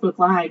my Facebook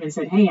Live and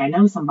said, hey, I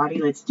know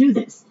somebody, let's do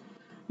this,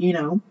 you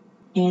know.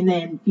 And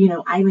then, you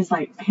know, I was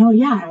like, hell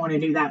yeah, I want to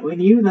do that with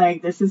you.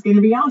 Like, this is going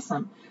to be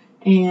awesome.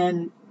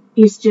 And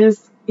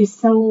it's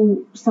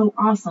so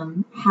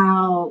awesome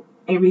how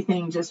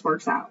everything just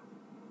works out.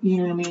 You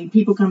know what I mean?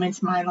 People come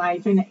into my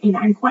life, and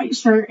I'm quite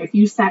sure if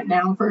you sat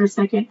down for a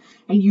second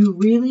and you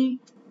really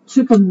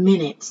took a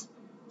minute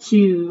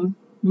to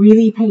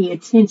really pay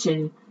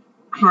attention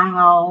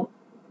how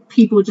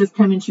people just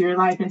come into your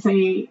life and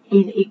say,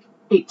 and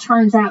it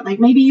turns out, like,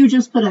 maybe you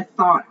just put a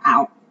thought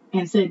out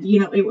and said,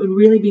 you know, it would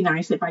really be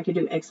nice if I could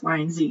do X, Y,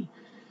 and Z.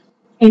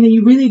 And then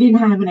you really didn't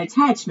have an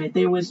attachment.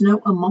 There was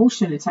no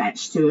emotion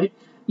attached to it.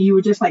 You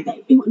were just like,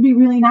 it would be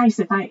really nice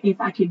if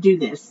I could do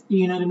this.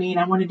 You know what I mean?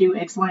 I want to do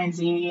X, Y, and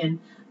Z, and,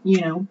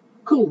 you know,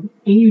 cool.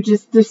 And you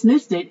just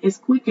dismissed it as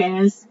quick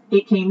as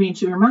it came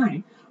into your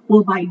mind.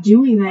 Well, by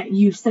doing that,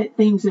 you set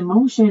things in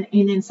motion,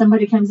 and then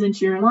somebody comes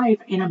into your life,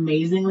 and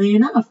amazingly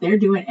enough, they're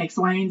doing X,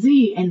 Y, and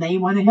Z, and they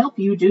want to help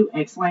you do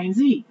X, Y, and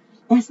Z.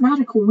 That's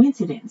not a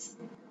coincidence.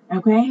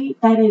 Okay?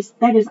 That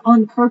is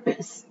on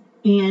purpose.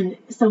 And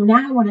so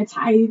now I want to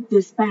tie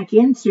this back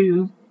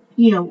into,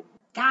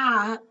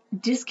 stop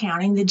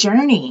discounting the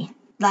journey.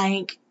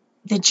 Like,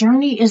 the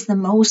journey is the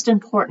most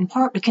important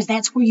part because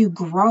that's where you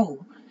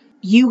grow.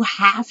 You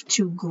have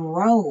to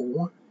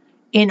grow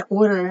in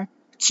order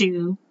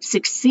to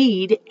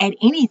succeed at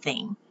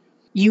anything.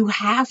 You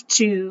have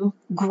to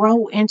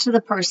grow into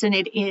the person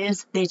it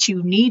is that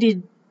you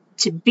needed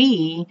to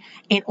be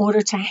in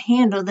order to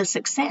handle the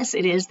success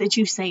it is that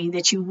you say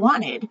that you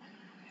wanted.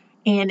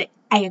 And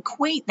I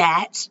equate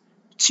that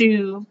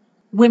to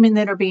women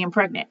that are being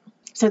pregnant.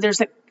 So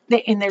there's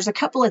a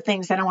couple of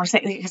things that I want to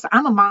say because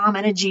I'm a mom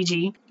and a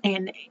Gigi.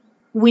 And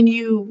when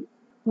you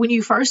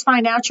first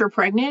find out you're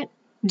pregnant,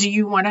 do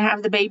you want to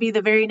have the baby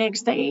the very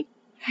next day?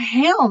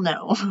 Hell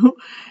no.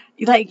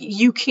 Like,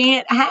 you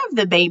can't have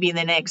the baby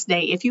the next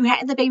day. If you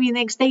had the baby the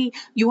next day,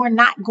 you are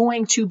not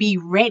going to be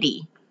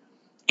ready.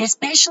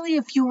 Especially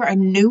if you're a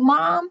new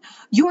mom,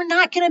 you're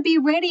not going to be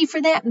ready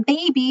for that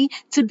baby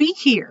to be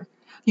here.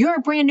 You're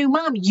a brand new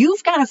mom.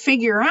 You've got to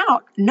figure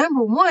out,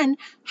 number one,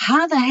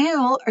 how the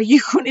hell are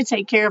you going to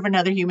take care of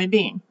another human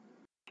being?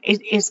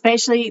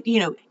 Especially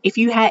if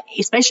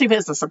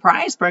it's a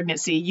surprise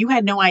pregnancy, you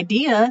had no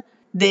idea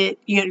that,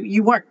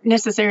 you weren't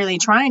necessarily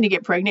trying to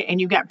get pregnant and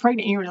you got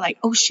pregnant and you were like,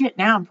 oh shit,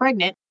 now I'm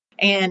pregnant.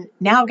 And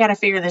now I've got to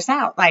figure this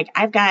out. Like,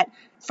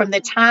 from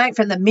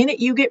the minute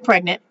you get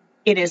pregnant,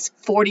 it is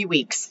 40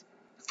 weeks.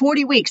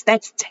 40 weeks.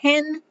 That's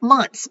 10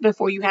 months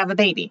before you have a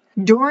baby.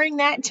 During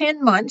that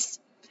 10 months,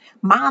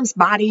 mom's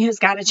body has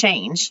got to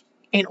change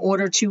in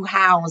order to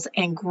house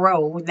and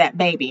grow that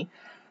baby.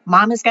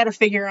 Mom has got to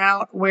figure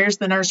out, where's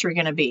the nursery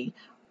going to be?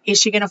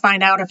 Is she going to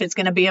find out if it's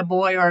going to be a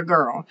boy or a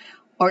girl?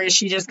 Or is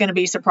she just going to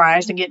be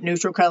surprised and get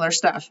neutral color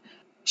stuff?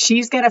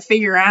 She's got to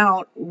figure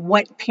out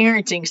what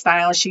parenting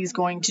style she's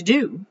going to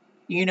do.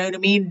 You know what I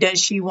mean?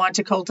 Does she want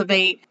to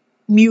cultivate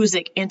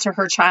music into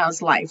her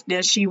child's life?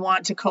 Does she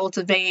want to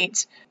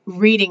cultivate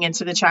reading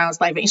into the child's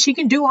life? And she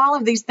can do all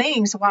of these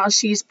things while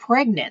she's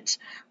pregnant,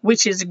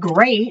 which is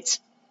great.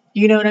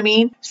 You know what I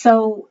mean?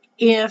 So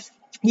if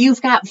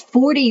you've got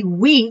 40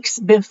 weeks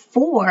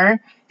before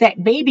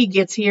that baby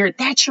gets here,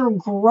 that's your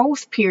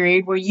growth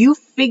period where you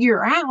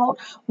figure out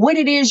what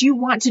it is you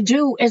want to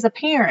do as a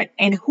parent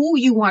and who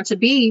you want to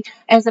be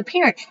as a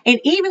parent. And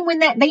even when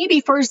that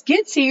baby first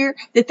gets here,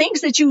 the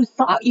things that you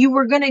thought you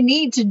were going to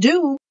need to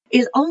do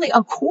is only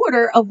a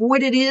quarter of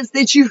what it is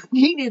that you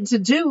needed to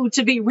do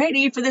to be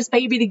ready for this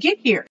baby to get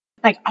here.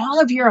 Like, all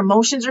of your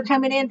emotions are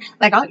coming in.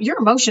 Like, your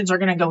emotions are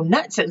going to go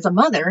nuts as a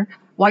mother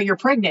while you're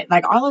pregnant.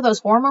 Like, all of those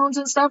hormones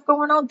and stuff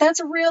going on,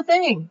 that's a real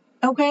thing.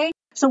 Okay.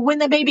 So when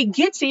the baby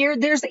gets here,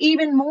 there's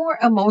even more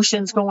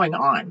emotions going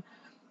on.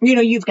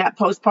 You've got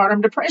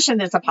postpartum depression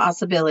that's a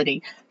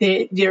possibility.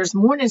 There's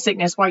morning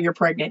sickness while you're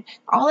pregnant.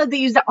 All of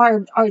these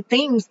are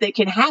things that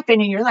can happen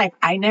in your life.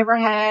 I never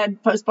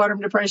had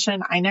postpartum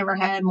depression. I never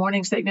had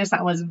morning sickness.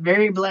 I was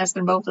very blessed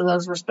in both of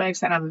those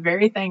respects. And I'm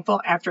very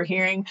thankful after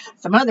hearing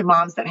some other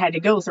moms that had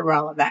to go through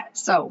all of that.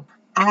 So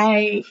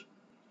I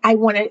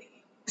want to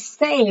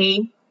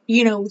say,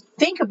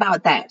 think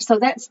about that. So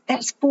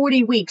that's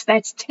 40 weeks.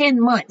 That's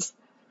 10 months.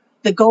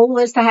 The goal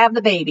is to have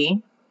the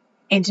baby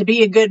and to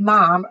be a good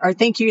mom, or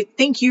think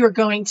you are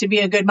going to be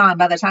a good mom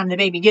by the time the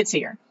baby gets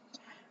here.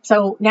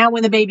 So now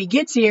when the baby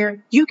gets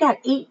here, you got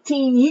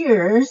 18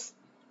 years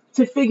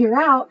to figure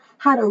out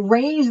how to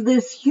raise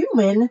this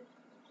human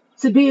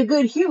to be a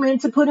good human,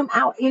 to put him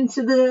out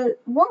into the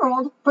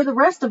world for the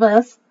rest of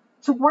us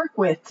to work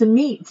with, to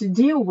meet, to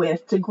deal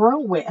with, to grow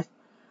with.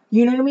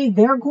 You know what I mean?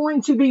 They're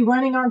going to be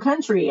running our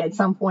country at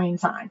some point in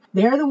time.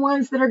 They're the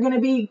ones that are going to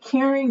be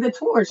carrying the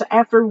torch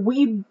after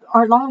we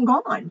are long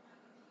gone.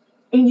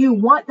 And you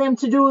want them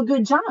to do a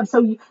good job.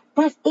 So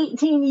that's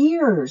 18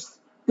 years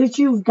that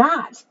you've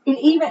got. And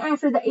even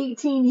after the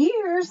 18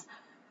 years,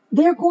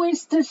 they're going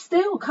to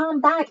still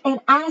come back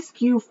and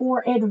ask you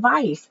for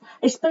advice,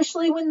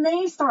 especially when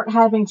they start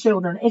having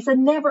children. It's a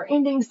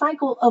never-ending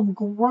cycle of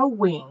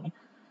growing.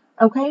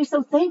 Okay,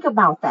 so think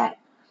about that.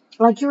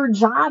 Like, your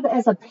job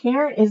as a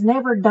parent is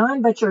never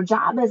done, but your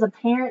job as a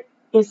parent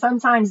is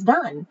sometimes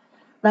done.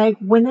 Like,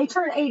 when they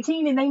turn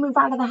 18 and they move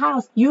out of the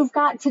house, you've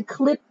got to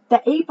clip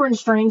the apron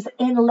strings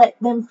and let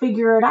them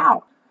figure it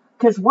out.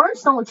 Because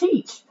words don't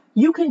teach.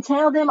 You can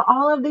tell them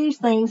all of these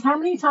things. How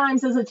many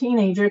times as a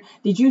teenager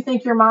did you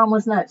think your mom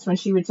was nuts when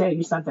she would tell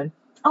you something?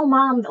 Oh,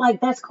 mom, like,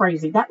 that's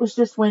crazy. That was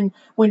just when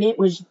it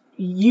was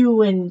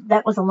you, and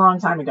that was a long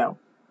time ago.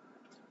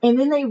 And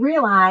then they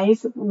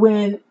realize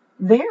when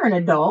they're an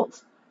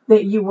adult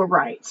that you were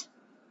right.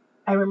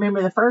 I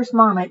remember the first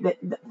moment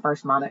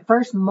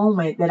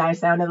that I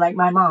sounded like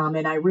my mom,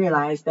 and I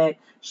realized that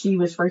she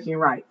was freaking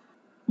right.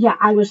 Yeah,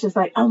 I was just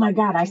like, oh my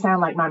God, I sound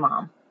like my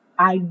mom.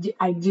 I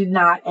did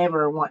not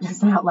ever want to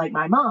sound like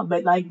my mom,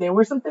 but like, there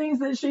were some things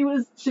that she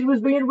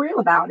was being real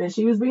about, and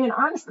she was being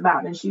honest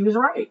about, and she was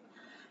right.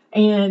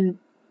 And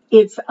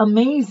it's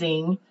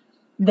amazing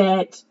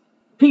that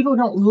people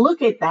don't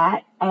look at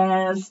that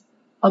as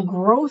a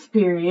growth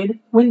period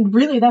when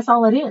really that's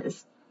all it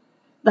is.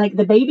 Like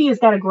the baby has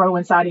got to grow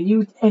inside of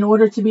you in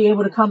order to be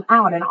able to come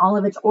out and all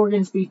of its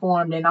organs be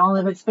formed and all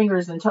of its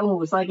fingers and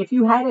toes. Like if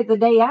you had it the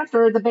day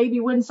after, the baby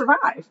wouldn't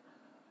survive.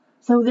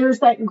 So there's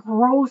that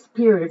growth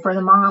period for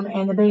the mom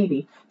and the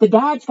baby. The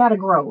dad's got to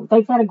grow.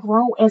 They've got to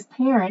grow as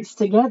parents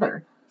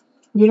together.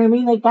 You know what I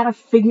mean? They've got to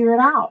figure it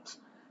out.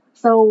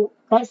 So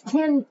that's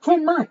 10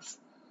 months.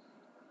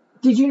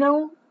 Did you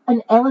know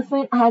an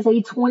elephant has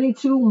a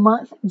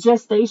 22-month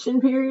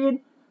gestation period?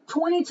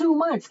 22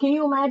 months. Can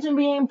you imagine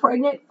being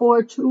pregnant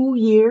for 2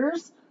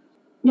 years?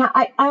 Now,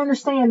 I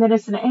understand that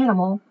it's an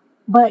animal,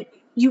 but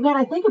you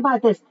got to think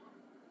about this.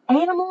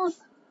 Animals,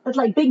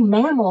 like big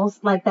mammals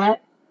like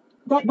that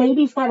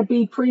baby's got to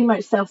be pretty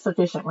much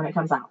self-sufficient when it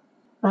comes out.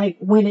 Like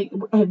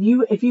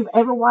if you've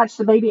ever watched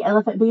a baby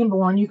elephant being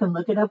born, you can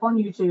look it up on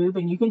YouTube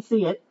and you can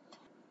see it.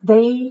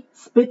 They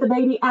spit the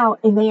baby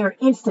out and they are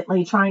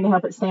instantly trying to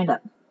help it stand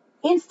up.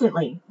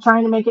 Instantly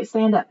trying to make it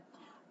stand up.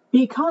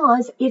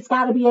 Because it's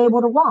got to be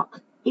able to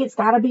walk. It's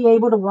got to be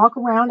able to walk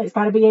around. It's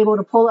got to be able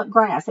to pull up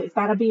grass. It's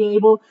got to be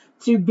able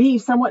to be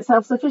somewhat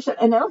self-sufficient.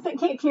 An elephant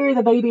can't carry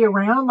the baby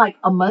around like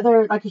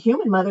a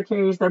human mother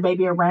carries their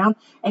baby around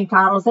and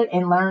coddles it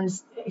and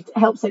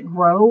helps it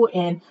grow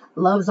and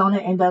loves on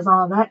it and does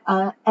all that.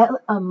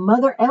 A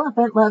mother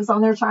elephant loves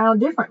on their child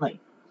differently.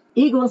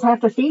 Eagles have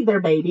to feed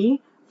their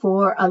baby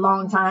for a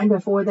long time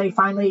before they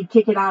finally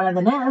kick it out of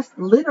the nest,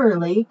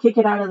 literally kick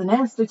it out of the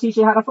nest to teach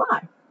it how to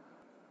fly.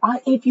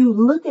 If you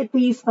look at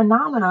these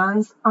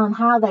phenomenons on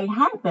how they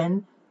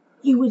happen,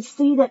 you would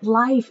see that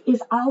life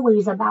is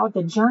always about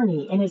the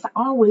journey and it's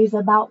always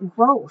about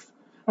growth.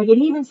 Like it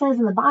even says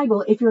in the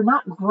Bible, if you're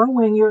not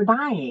growing, you're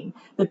dying.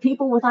 The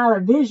people without a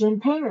vision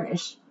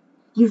perish.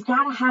 You've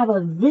got to have a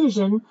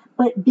vision,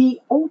 but be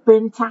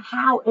open to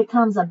how it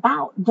comes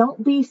about.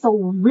 Don't be so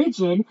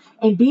rigid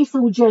and be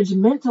so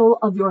judgmental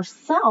of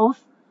yourself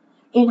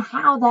in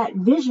how that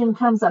vision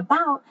comes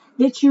about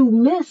that you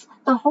miss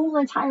the whole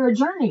entire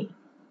journey.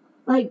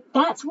 Like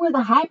that's where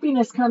the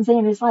happiness comes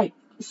in. It's like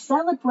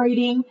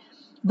celebrating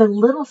the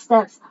little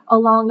steps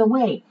along the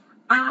way.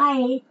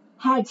 I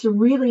had to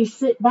really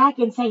sit back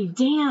and say,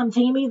 damn,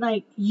 Tammy,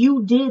 like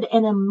you did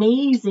an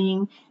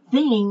amazing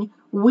thing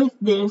with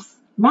this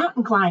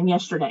mountain climb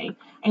yesterday.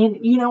 And,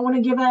 I want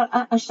to give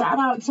a shout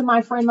out to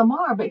my friend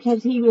Lamar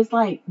because he was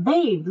like,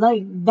 babe,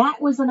 like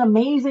that was an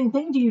amazing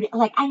thing to you.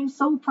 Like, I am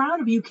so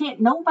proud of you. Can't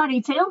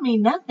nobody tell me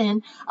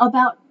nothing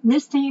about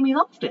Miss Tammy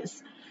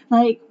Loftus.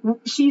 Like,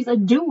 she's a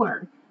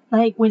doer.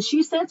 Like, when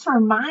she sets her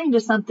mind to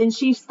something,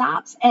 she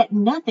stops at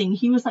nothing.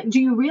 He was like, do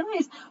you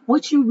realize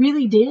what you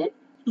really did?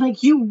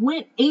 Like, you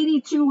went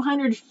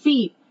 8,200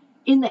 feet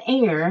in the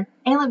air,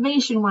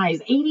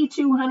 elevation-wise,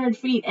 8,200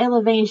 feet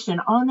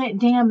elevation on that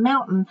damn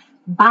mountain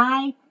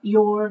by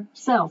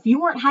yourself.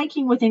 You weren't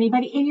hiking with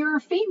anybody, and you're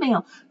a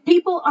female.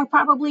 People are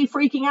probably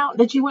freaking out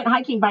that you went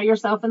hiking by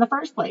yourself in the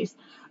first place,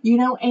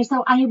 and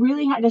so I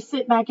really had to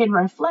sit back and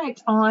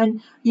reflect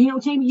on,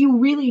 Tammy, you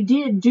really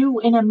did do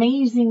an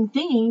amazing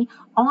thing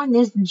on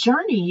this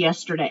journey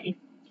yesterday.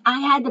 I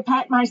had to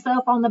pat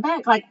myself on the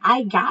back. Like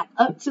I got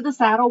up to the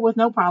saddle with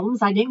no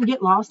problems. I didn't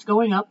get lost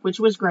going up, which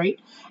was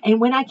great.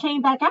 And when I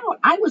came back out,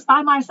 I was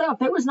by myself.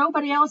 There was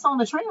nobody else on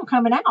the trail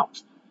coming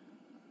out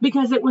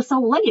because it was so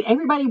late.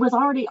 Everybody was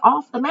already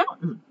off the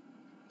mountain,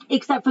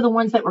 except for the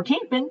ones that were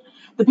camping.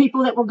 The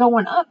people that were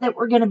going up that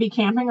were going to be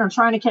camping or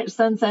trying to catch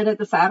sunset at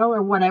the saddle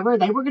or whatever,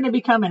 they were going to be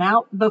coming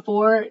out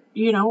before,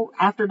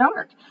 after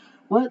dark.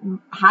 Well,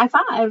 high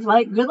five.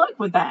 Like, good luck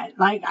with that.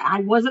 Like, I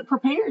wasn't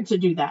prepared to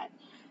do that.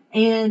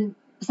 And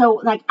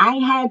so, like, I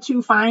had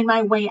to find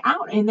my way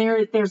out. And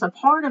there's a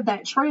part of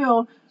that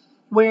trail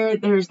where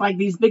there's like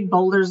these big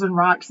boulders and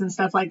rocks and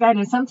stuff like that.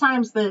 And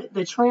sometimes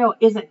the trail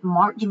isn't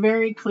marked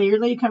very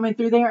clearly coming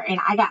through there. And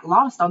I got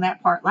lost on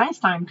that part last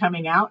time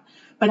coming out.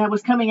 But I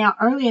was coming out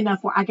early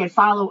enough where I could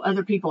follow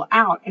other people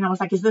out. And I was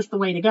like, is this the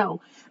way to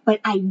go? But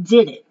I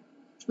did it.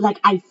 Like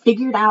I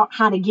figured out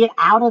how to get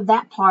out of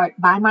that part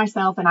by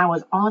myself. And I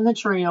was on the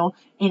trail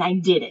and I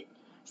did it.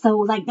 So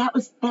like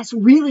that's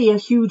really a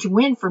huge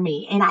win for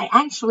me. And I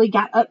actually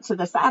got up to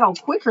the saddle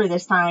quicker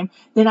this time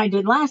than I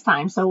did last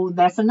time. So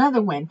that's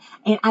another win.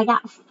 And I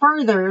got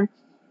further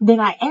than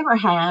I ever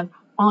have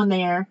on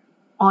there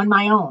on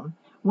my own.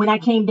 When I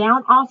came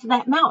down off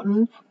that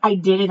mountain, I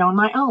did it on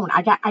my own.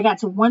 I got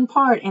to one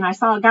part and I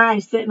saw a guy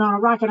sitting on a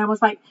rock and I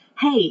was like,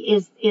 hey,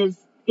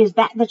 is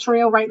that the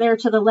trail right there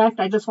to the left?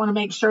 I just want to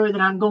make sure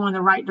that I'm going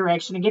the right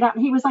direction to get out.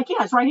 And he was like,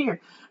 yeah, it's right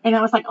here. And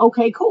I was like,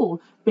 okay,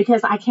 cool.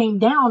 Because I came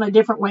down a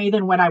different way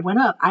than when I went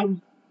up.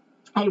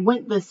 I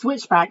went the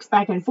switchbacks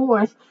back and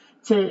forth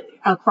to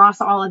across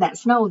all of that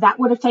snow. That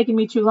would have taken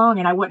me too long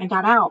and I wouldn't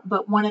have got out.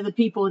 But one of the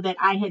people that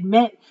I had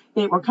met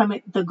that were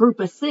coming, the group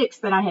of 6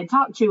 that I had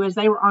talked to as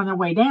they were on their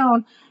way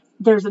down,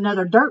 there's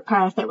another dirt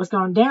path that was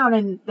going down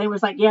and they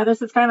was like, yeah,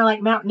 this is kind of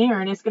like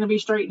mountaineering. It's going to be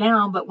straight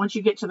down. But once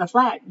you get to the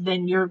flat,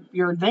 then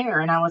you're there.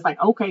 And I was like,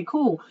 okay,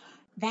 cool.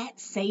 That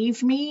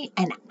saved me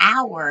an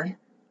hour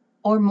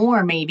or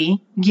more maybe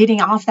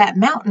getting off that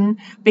mountain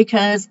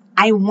because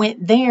I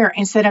went there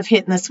instead of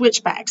hitting the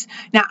switchbacks.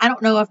 Now, I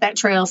don't know if that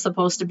trail is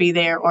supposed to be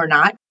there or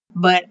not.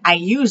 but I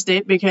used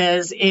it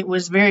because it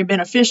was very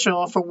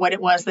beneficial for what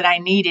it was that I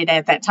needed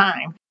at that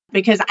time.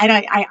 Because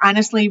I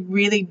honestly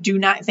really do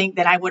not think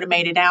that I would have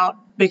made it out,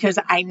 because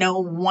I know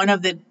one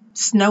of the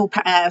snow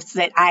paths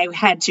that I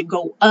had to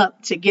go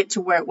up to get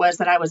to where it was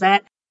that I was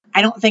at,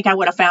 I don't think I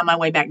would have found my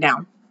way back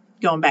down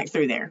going back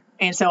through there.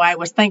 And so I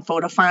was thankful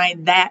to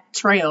find that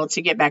trail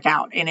to get back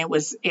out. And it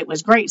was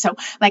great. So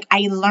like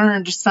I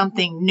learned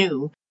something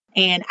new,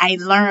 and I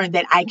learned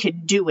that I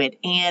could do it.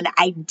 And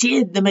I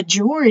did the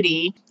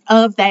majority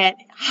of that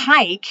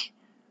hike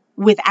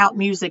without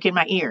music in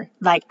my ear.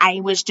 Like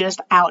I was just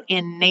out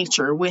in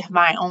nature with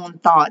my own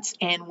thoughts,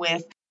 and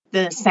with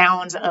the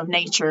sounds of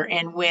nature,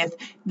 and with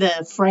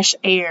the fresh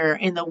air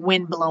and the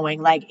wind blowing.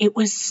 Like it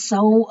was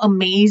so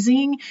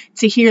amazing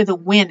to hear the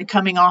wind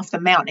coming off the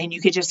mountain, and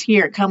you could just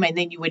hear it coming,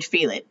 then you would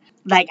feel it.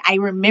 Like I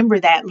remember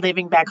that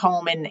living back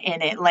home in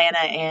Atlanta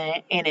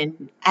and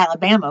in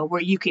Alabama, where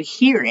you could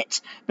hear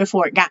it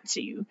before it got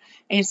to you.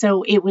 And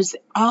so it was,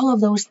 all of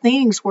those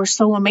things were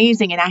so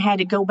amazing. And I had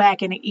to go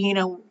back and,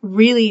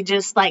 really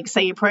just like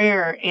say a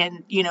prayer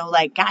and,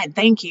 like, God,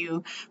 thank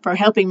you for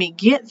helping me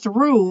get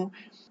through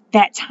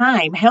that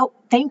time.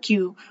 Thank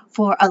you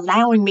for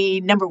allowing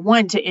me, number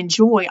one, to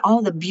enjoy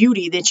all the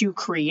beauty that you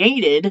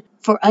created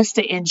for us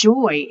to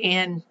enjoy.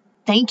 And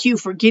thank you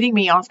for getting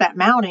me off that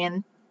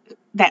mountain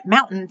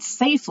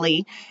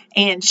safely,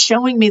 and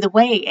showing me the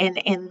way,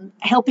 and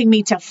helping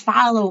me to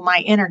follow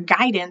my inner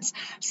guidance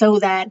so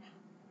that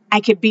I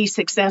could be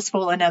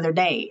successful another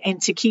day,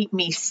 and to keep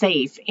me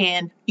safe.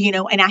 And,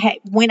 and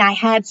when I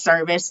had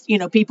service,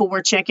 people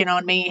were checking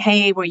on me.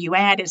 Hey, where you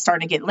at? It's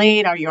starting to get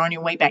late. Are you on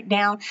your way back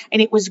down?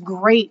 And it was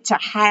great to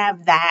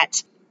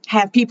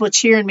have people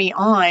cheering me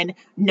on,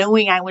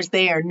 knowing I was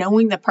there,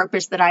 knowing the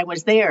purpose that I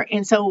was there.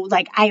 And so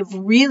like, I've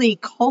really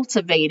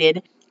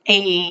cultivated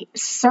a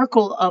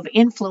circle of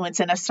influence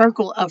and a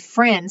circle of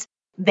friends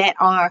that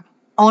are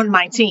on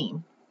my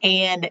team.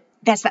 And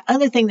that's the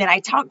other thing that I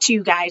talk to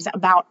you guys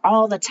about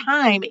all the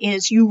time,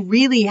 is you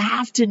really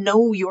have to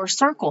know your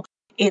circle.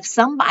 If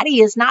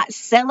somebody is not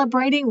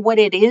celebrating what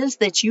it is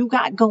that you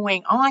got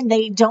going on,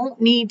 they don't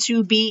need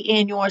to be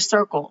in your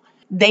circle.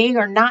 They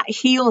are not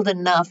healed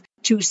enough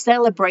to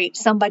celebrate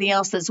somebody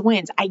else's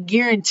wins. I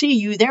guarantee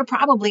you, they're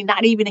probably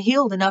not even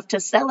healed enough to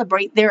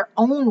celebrate their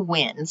own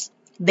wins.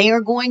 They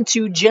are going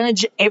to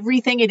judge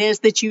everything it is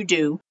that you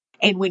do.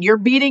 And when you're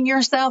beating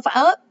yourself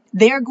up,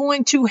 they're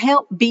going to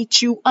help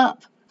beat you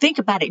up. Think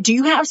about it. Do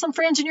you have some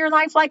friends in your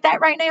life like that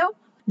right now?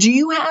 Do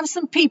you have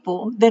some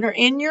people that are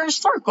in your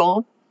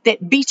circle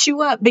that beat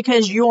you up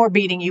because you're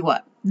beating you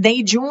up?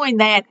 They join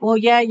that, well,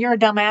 yeah, you're a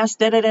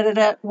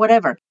dumbass,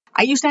 whatever.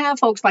 I used to have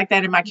folks like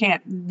that in my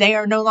camp. They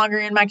are no longer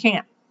in my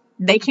camp.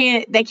 They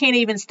can't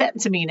even step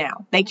to me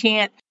now. They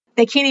can't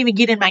even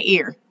get in my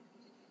ear.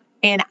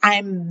 And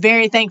I'm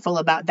very thankful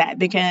about that,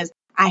 because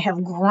I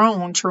have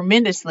grown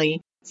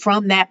tremendously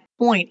from that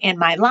point in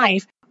my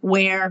life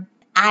where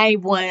I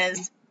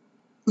was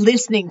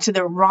listening to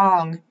the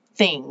wrong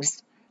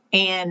things.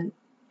 And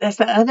that's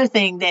the other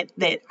thing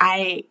that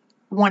I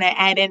want to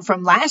add in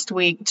from last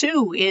week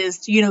too,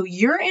 is,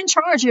 you're in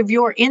charge of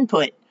your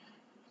input.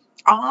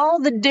 All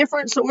the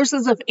different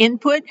sources of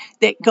input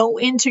that go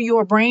into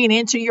your brain,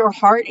 into your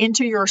heart,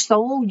 into your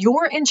soul,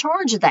 you're in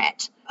charge of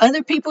that.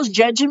 Other people's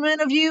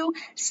judgment of you,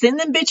 send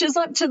them bitches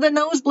up to the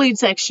nosebleed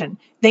section.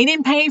 They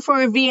didn't pay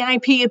for a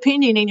VIP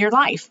opinion in your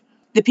life.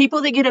 The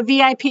people that get a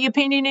VIP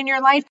opinion in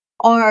your life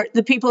are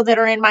the people that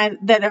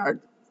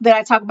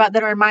I talk about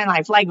that are in my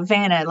life, like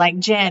Vanna, like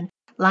Jen,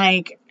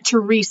 like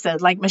Teresa,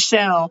 like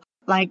Michelle,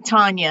 like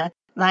Tanya,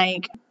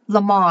 like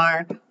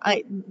Lamar.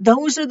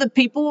 Those are the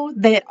people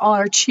that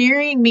are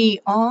cheering me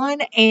on.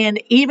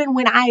 And even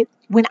when I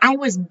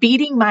was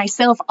beating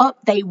myself up,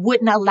 they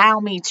wouldn't allow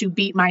me to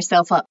beat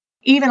myself up.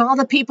 Even all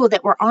the people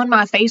that were on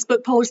my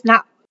Facebook post,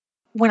 not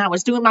when I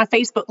was doing my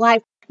Facebook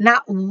Live,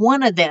 not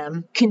one of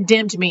them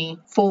condemned me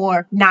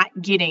for not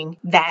getting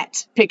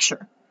that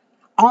picture.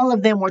 All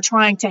of them were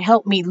trying to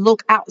help me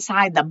look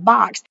outside the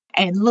box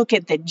and look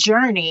at the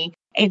journey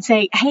and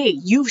say, hey,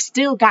 you've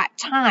still got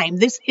time.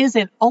 This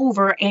isn't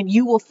over, and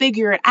you will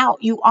figure it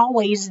out. You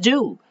always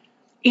do.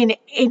 And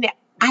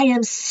I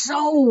am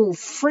so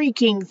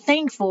freaking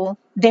thankful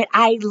that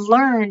I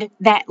learned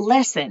that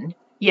lesson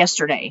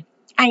yesterday.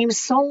 I am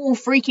so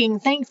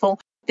freaking thankful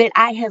that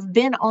I have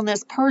been on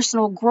this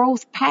personal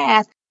growth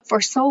path for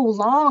so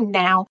long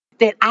now,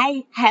 that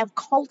I have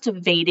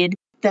cultivated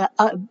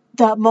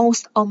the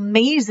most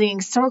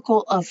amazing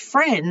circle of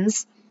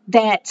friends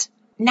that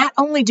not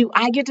only do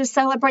I get to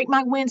celebrate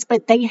my wins,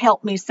 but they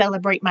help me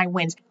celebrate my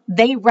wins.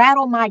 They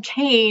rattle my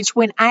cage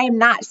when I am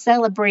not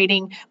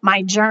celebrating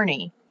my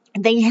journey.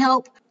 They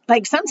help.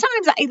 Like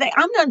sometimes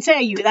I'm going to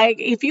tell you, like,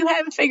 if you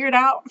haven't figured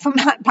out from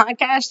my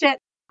podcast yet,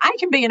 I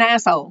can be an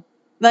asshole.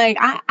 Like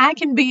I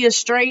can be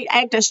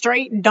act a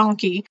straight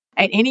donkey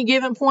at any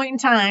given point in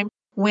time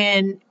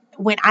when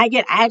I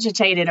get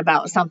agitated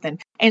about something.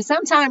 And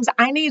sometimes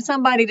I need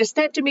somebody to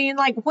step to me and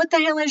like, what the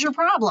hell is your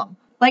problem?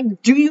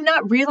 Like, do you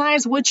not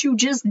realize what you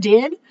just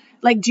did?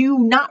 Like, do you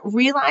not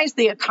realize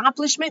the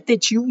accomplishment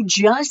that you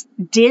just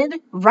did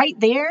right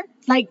there?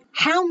 Like,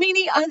 how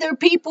many other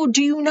people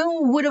do you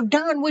know would have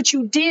done what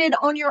you did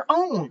on your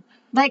own?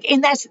 Like,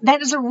 and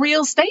that is a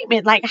real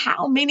statement. Like,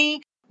 how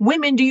many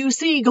women do you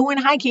see going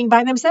hiking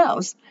by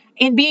themselves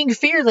and being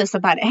fearless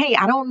about it? Hey,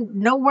 I don't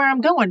know where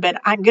I'm going, but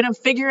I'm going to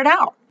figure it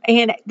out.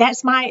 And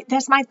that's my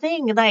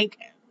thing. Like,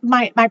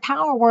 my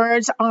power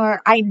words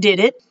are, I did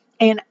it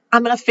and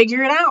I'm going to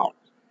figure it out.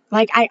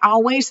 Like, I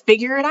always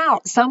figure it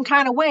out some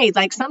kind of way.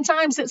 Like,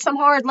 sometimes it's some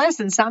hard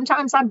lessons.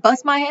 Sometimes I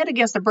bust my head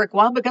against a brick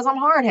wall because I'm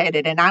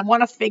hard-headed and I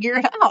want to figure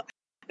it out.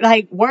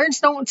 Like, words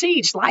don't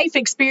teach. Life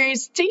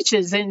experience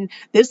teaches. And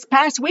this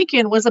past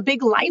weekend was a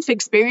big life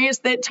experience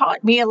that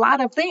taught me a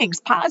lot of things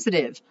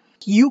positive.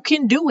 You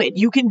can do it.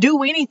 You can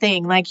do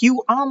anything. Like,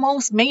 you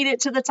almost made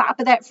it to the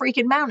top of that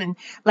freaking mountain.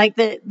 Like,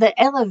 the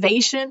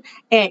elevation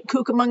at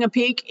Cucamonga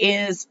Peak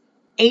is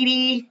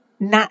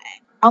 89,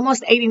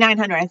 almost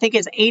 8,900. I think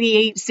it's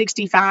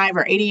 8,865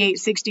 or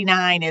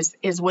 8,869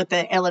 is what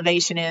the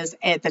elevation is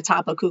at the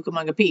top of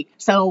Cucamonga Peak.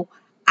 So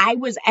I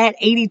was at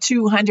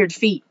 8,200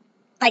 feet.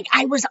 Like,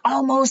 I was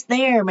almost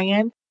there,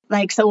 man.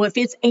 Like, so if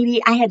it's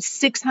 80, I had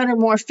 600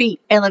 more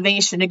feet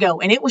elevation to go,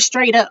 and it was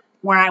straight up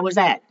where I was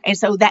at. And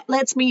so that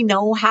lets me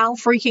know how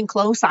freaking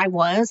close I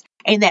was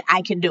and that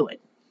I can do it.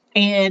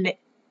 And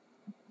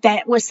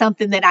that was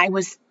something that I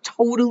was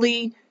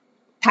totally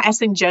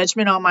passing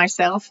judgment on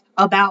myself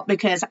about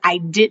because I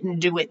didn't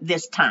do it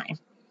this time.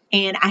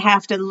 And I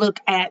have to look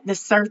at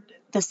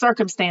the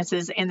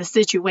circumstances and the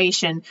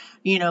situation.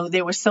 You know,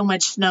 there was so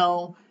much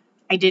snow.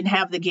 I didn't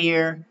have the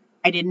gear.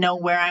 I didn't know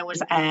where I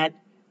was at.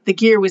 The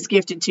gear was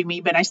gifted to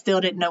me, but I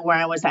still didn't know where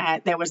I was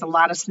at. There was a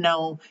lot of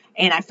snow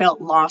and I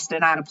felt lost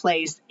and out of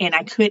place, and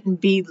I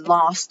couldn't be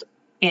lost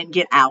and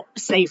get out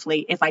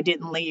safely if I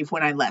didn't leave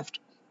when I left.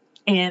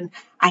 And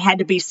I had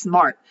to be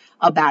smart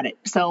about it.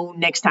 So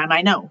next time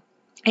I know.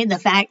 And the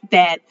fact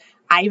that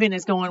Ivan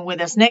is going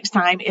with us next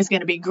time is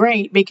going to be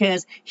great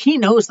because he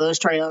knows those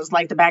trails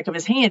like the back of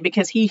his hand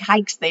because he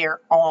hikes there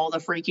all the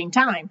freaking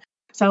time.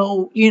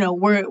 So, you know,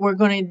 we're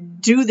going to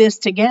do this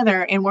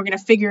together and we're going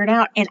to figure it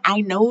out. And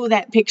I know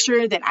that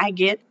picture that I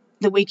get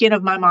the weekend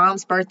of my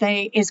mom's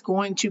birthday is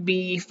going to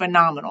be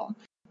phenomenal.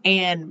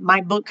 And my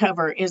book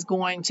cover is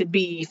going to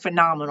be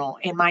phenomenal.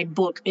 And my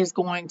book is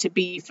going to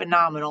be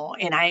phenomenal.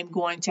 And I am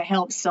going to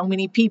help so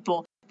many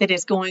people that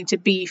it's going to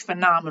be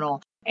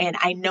phenomenal. And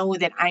I know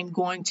that I'm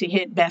going to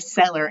hit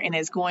bestseller and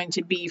it's going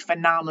to be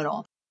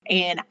phenomenal.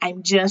 And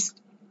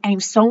I'm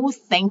so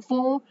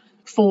thankful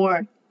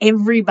for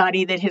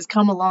everybody that has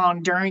come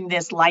along during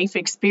this life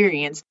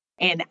experience.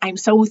 And I'm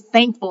so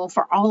thankful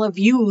for all of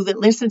you that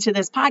listen to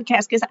this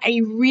podcast because I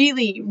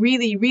really,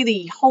 really,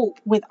 really hope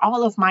with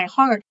all of my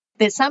heart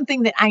that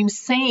something that I'm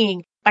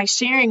saying by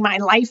sharing my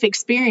life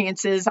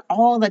experiences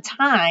all the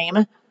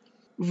time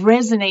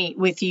resonate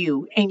with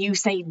you and you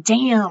say,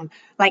 damn,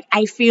 like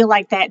I feel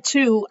like that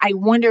too. I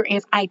wonder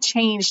if I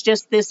changed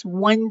just this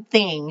one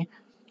thing,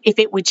 if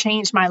it would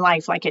change my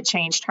life like it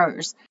changed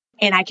hers.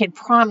 And I can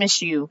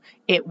promise you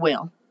it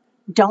will.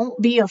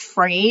 Don't be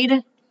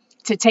afraid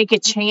to take a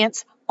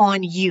chance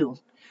on you.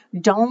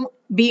 Don't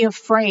be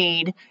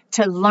afraid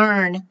to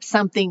learn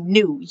something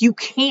new. You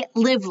can't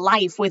live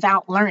life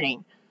without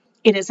learning.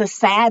 It is a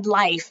sad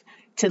life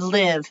to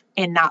live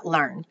and not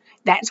learn.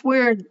 That's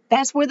where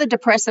the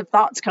depressive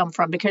thoughts come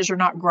from because you're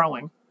not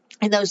growing.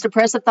 And those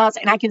depressive thoughts,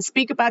 and I can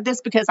speak about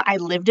this because I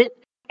lived it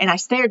and I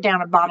stared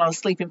down a bottle of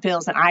sleeping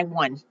pills and I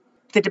won.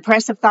 The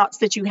depressive thoughts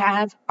that you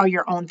have are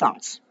your own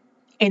thoughts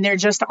and they're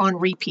just on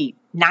repeat.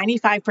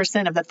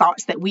 95% of the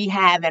thoughts that we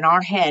have in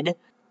our head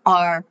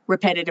are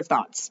repetitive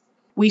thoughts.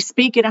 We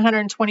speak at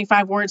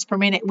 125 words per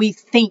minute. We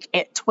think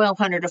at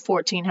 1,200 to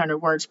 1,400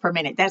 words per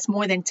minute. That's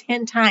more than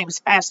 10 times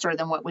faster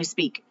than what we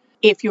speak.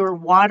 If you're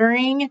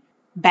watering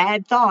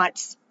bad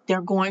thoughts,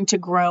 they're going to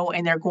grow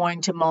and they're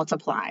going to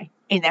multiply.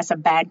 And that's a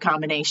bad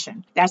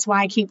combination. That's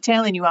why I keep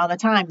telling you all the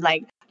time,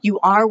 like, you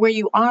are where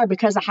you are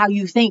because of how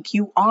you think.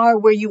 You are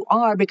where you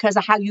are because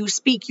of how you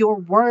speak. Your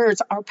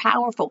words are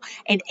powerful.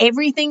 And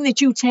everything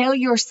that you tell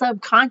your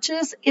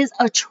subconscious is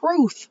a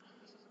truth.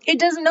 It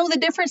doesn't know the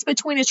difference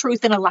between a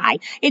truth and a lie.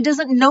 It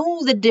doesn't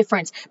know the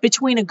difference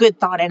between a good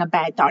thought and a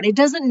bad thought. It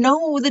doesn't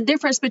know the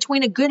difference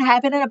between a good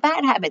habit and a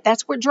bad habit.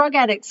 That's where drug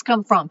addicts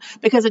come from,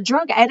 because a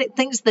drug addict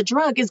thinks the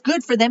drug is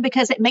good for them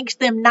because it makes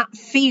them not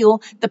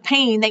feel the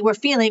pain they were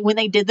feeling when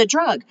they did the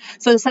drug.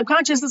 So the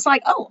subconscious is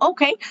like, oh,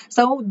 okay,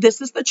 so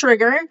this is the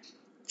trigger.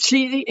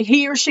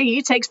 He or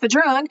she takes the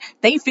drug.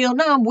 They feel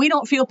numb. We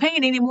don't feel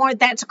pain anymore.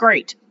 That's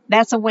great.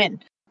 That's a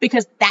win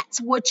because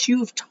that's what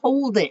you've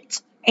told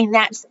it. And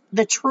that's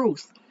the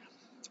truth.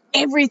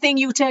 Everything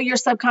you tell your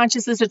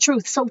subconscious is the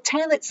truth. So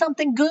tell it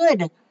something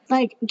good.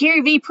 Like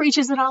Gary Vee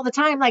preaches it all the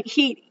time. Like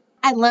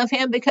I love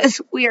him because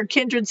we are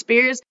kindred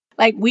spirits.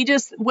 Like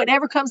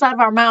whatever comes out of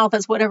our mouth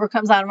is whatever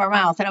comes out of our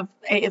mouth. And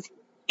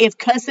if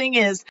cussing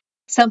is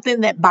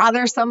something that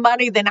bothers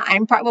somebody, then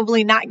I'm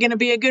probably not going to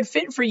be a good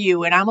fit for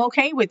you. And I'm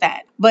okay with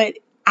that. But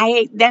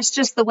that's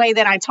just the way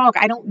that I talk.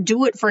 I don't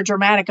do it for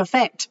dramatic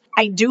effect.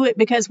 I do it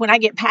because when I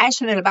get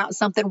passionate about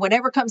something,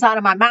 whatever comes out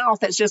of my mouth,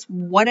 that's just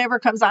whatever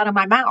comes out of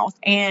my mouth.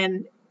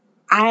 And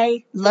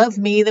I love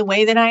me the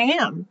way that I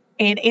am.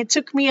 And it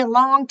took me a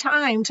long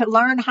time to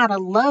learn how to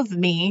love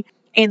me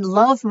and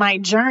love my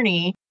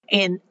journey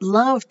and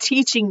love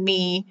teaching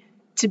me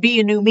to be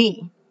a new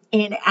me.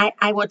 And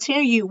I will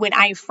tell you, when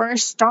I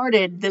first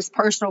started this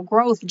personal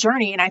growth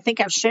journey, and I think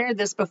I've shared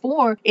this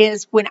before,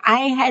 is when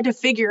I had to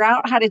figure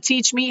out how to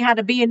teach me how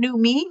to be a new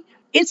me,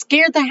 it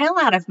scared the hell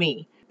out of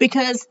me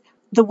because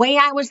the way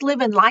I was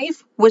living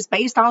life was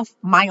based off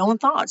my own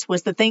thoughts,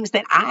 was the things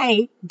that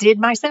I did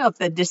myself,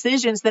 the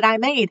decisions that I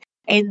made.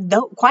 And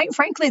quite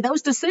frankly,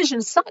 those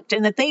decisions sucked.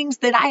 And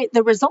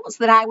the results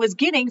that I was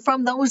getting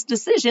from those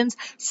decisions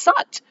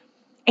sucked.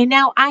 And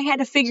now I had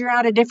to figure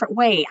out a different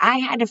way. I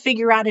had to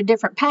figure out a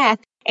different path.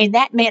 And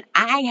that meant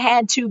I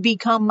had to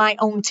become my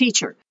own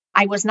teacher.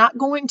 I was not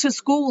going to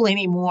school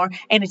anymore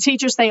and a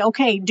teacher say,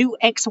 okay, do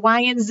X, Y,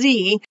 and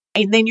Z,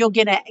 and then you'll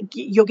get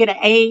an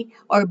A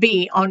or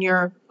B on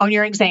your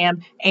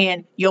exam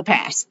and you'll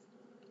pass.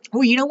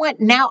 Well, you know what?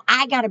 Now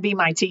I got to be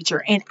my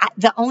teacher. And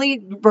the only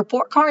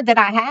report card that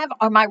I have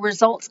are my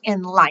results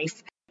in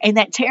life. And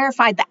that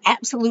terrified the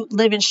absolute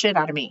living shit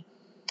out of me.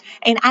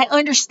 And I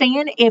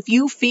understand if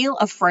you feel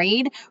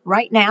afraid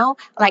right now,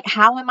 like,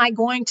 how am I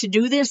going to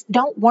do this?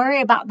 Don't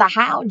worry about the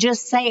how.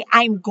 Just say,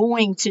 I'm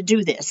going to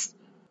do this.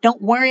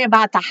 Don't worry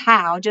about the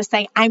how. Just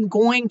say, I'm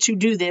going to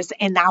do this,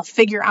 and I'll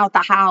figure out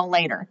the how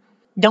later.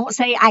 Don't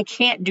say, I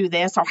can't do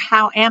this, or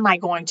how am I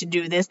going to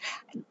do this?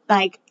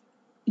 Like,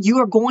 you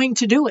are going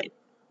to do it.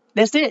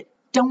 That's it.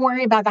 Don't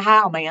worry about the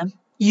how, man.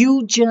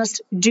 You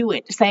just do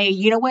it. Say,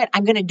 you know what?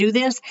 I'm going to do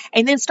this.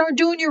 And then start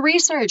doing your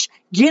research.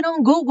 Get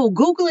on Google.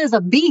 Google is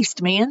a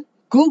beast, man.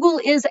 Google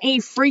is a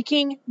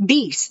freaking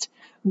beast.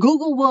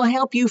 Google will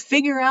help you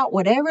figure out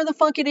whatever the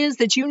fuck it is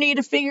that you need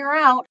to figure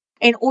out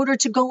in order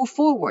to go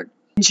forward.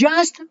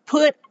 Just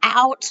put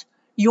out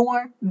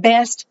your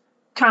best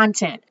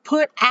content.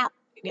 Put out,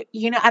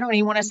 I don't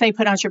even want to say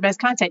put out your best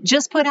content.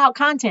 Just put out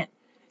content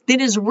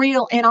that is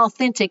real and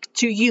authentic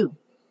to you.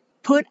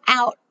 Put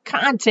out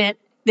content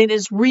that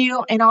is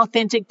real and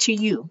authentic to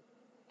you.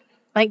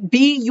 Like,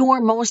 be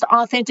your most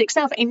authentic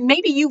self. And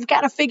maybe you've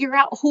got to figure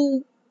out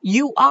who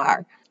you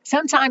are.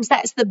 Sometimes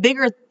that's the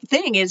bigger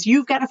thing, is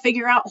you've got to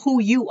figure out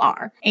who you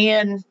are.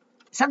 And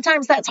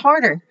sometimes that's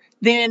harder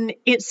than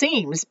it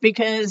seems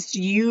because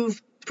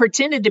you've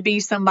pretended to be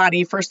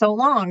somebody for so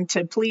long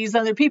to please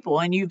other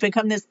people. And you've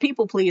become this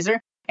people pleaser.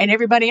 And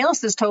everybody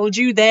else has told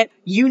you that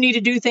you need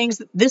to do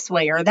things this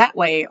way or that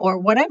way or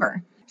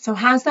whatever. So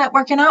how's that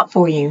working out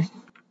for you?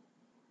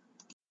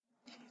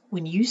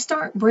 When you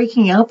start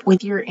breaking up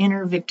with your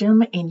inner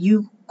victim and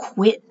you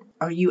quit,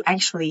 or you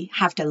actually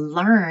have to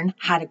learn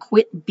how to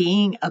quit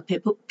being a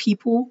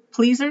people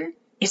pleaser,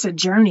 it's a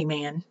journey,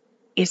 man.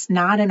 It's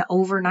not an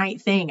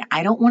overnight thing.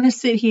 I don't want to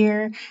sit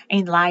here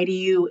and lie to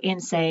you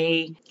and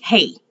say,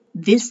 hey,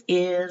 this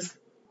is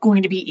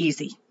going to be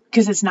easy,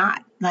 because it's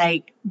not.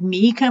 Like,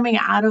 me coming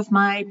out of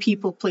my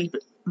people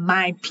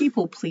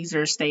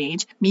pleaser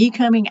stage, me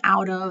coming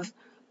out of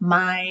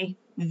my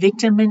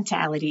victim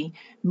mentality,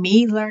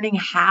 me learning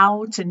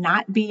how to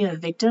not be a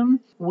victim,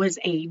 was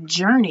a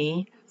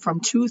journey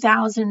from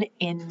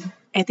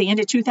at the end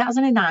of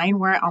 2009,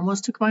 where I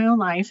almost took my own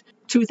life.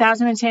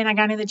 2010, I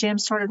got in the gym,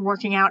 started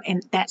working out,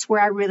 and that's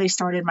where I really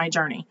started my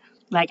journey.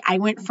 Like, I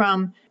went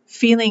from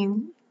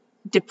feeling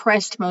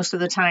depressed most of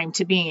the time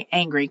to being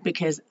angry,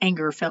 because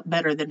anger felt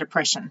better than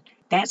depression.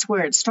 That's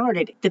where it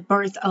started. The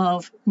birth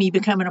of me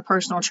becoming a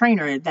personal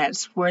trainer,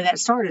 that's where that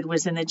started,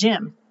 was in the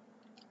gym.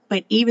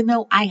 But even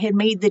though I had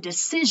made the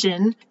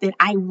decision that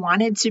I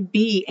wanted to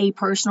be a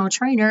personal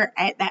trainer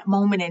at that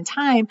moment in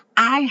time,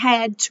 I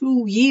had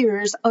 2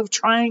 years of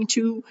trying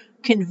to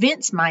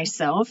convince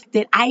myself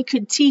that I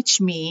could teach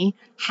me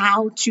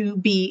how to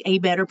be a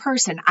better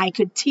person. I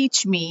could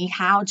teach me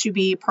how to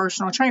be a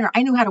personal trainer.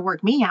 I knew how to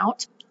work me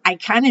out. I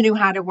kind of knew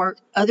how to work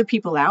other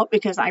people out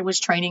because I was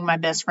training my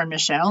best friend,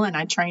 Michelle, and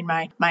I trained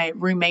my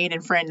roommate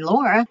and friend,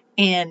 Laura,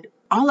 and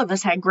all of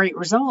us had great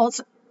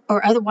results.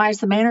 Or otherwise,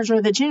 the manager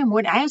of the gym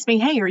would ask me,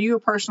 hey, are you a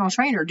personal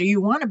trainer? Do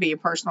you want to be a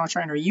personal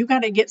trainer? You got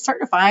to get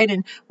certified,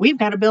 and we've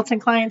got a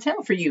built-in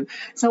clientele for you.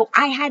 So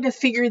I had to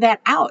figure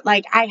that out.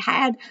 Like, I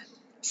had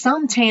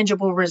some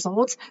tangible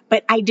results,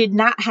 but I did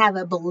not have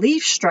a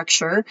belief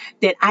structure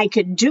that I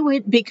could do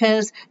it,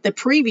 because the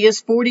previous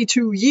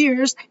 42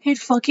 years had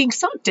fucking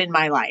sucked in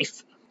my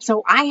life.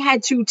 So I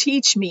had to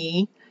teach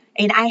me,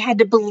 and I had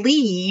to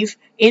believe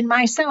in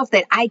myself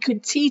that I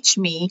could teach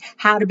me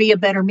how to be a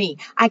better me.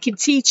 I could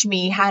teach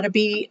me how to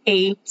be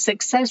a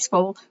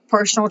successful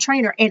personal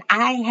trainer. And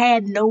I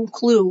had no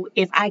clue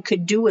if I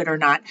could do it or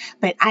not.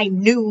 But I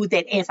knew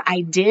that if I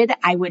did,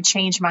 I would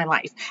change my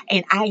life.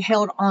 And I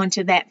held on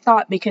to that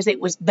thought because it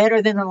was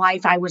better than the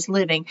life I was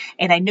living.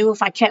 And I knew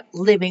if I kept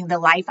living the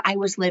life I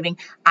was living,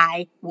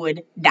 I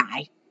would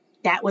die.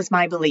 That was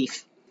my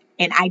belief.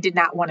 And I did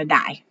not want to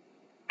die.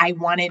 I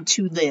wanted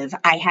to live.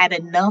 I had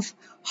enough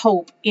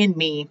hope in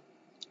me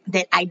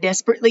that I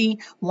desperately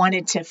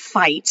wanted to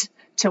fight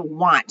to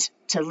want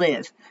to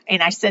live.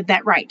 And I said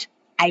that right.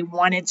 I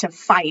wanted to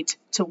fight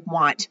to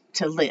want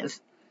to live,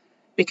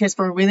 because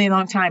for a really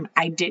long time,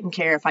 I didn't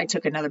care if I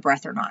took another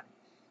breath or not.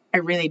 I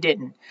really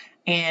didn't.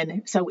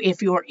 And so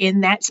if you're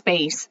in that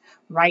space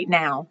right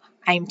now,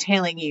 I'm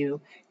telling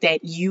you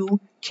that you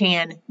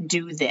can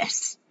do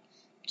this.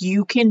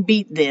 You can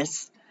beat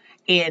this,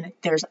 and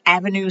there's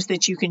avenues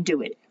that you can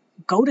do it.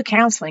 Go to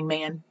counseling,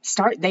 man.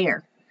 Start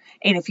there.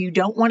 And if you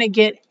don't want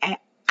to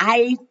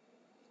I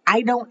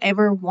I don't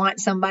ever want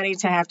somebody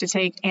to have to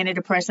take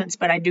antidepressants,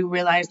 but I do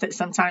realize that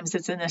sometimes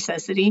it's a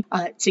necessity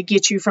to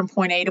get you from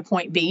point A to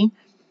point B.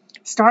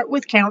 Start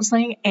with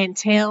counseling and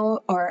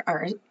tell or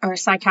a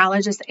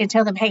psychologist and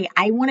tell them, hey,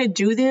 I want to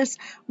do this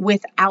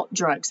without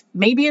drugs.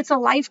 Maybe it's a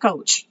life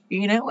coach,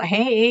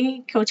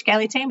 hey, Coach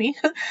Callie Tammy,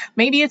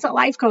 maybe it's a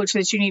life coach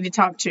that you need to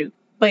talk to.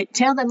 But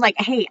tell them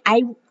like, hey,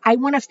 I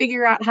want to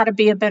figure out how to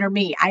be a better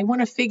me. I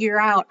want to figure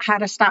out how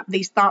to stop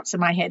these thoughts in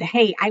my head.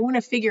 Hey, I want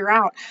to figure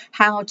out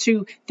how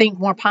to think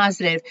more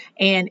positive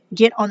and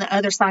get on the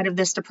other side of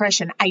this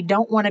depression. I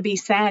don't want to be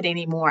sad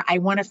anymore. I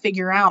want to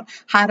figure out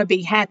how to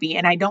be happy,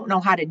 and I don't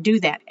know how to do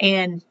that.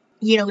 And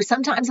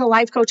sometimes a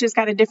life coach has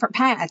got a different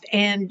path,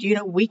 and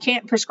we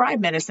can't prescribe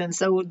medicine.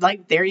 So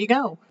like, there you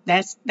go.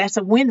 That's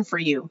a win for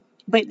you.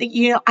 But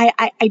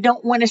I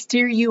don't want to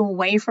steer you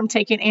away from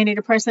taking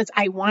antidepressants.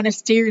 I want to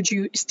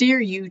steer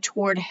you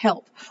toward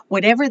help,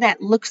 whatever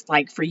that looks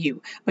like for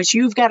you. But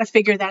you've got to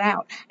figure that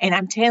out. And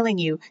I'm telling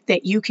you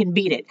that you can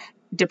beat it.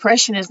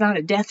 Depression is not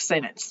a death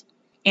sentence.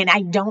 And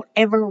I don't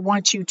ever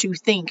want you to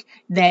think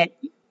that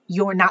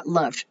you're not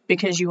loved,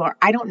 because you are.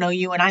 I don't know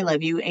you, and I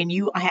love you, and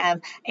you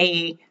have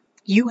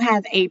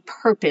a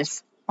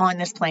purpose on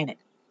this planet.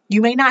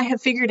 You may not have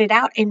figured it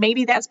out, and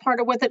maybe that's part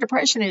of what the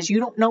depression is.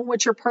 You don't know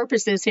what your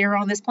purpose is here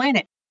on this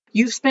planet.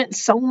 You've spent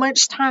so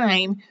much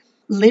time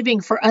living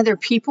for other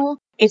people.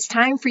 It's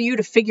time for you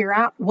to figure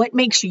out what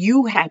makes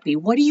you happy.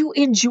 What do you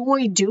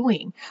enjoy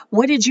doing?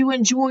 What did you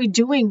enjoy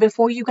doing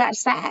before you got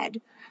sad?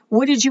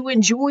 What did you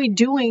enjoy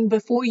doing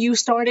before you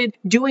started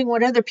doing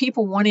what other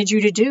people wanted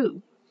you to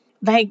do?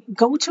 Like,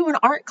 go to an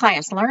art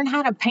class, learn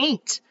how to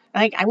paint.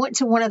 Like, I went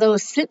to one of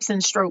those Sips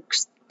and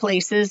Strokes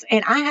places,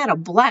 and I had a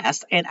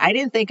blast, and I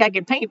didn't think I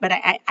could paint, but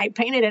I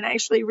painted an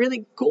actually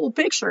really cool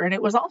picture, and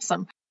it was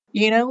awesome.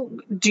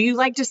 Do you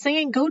like to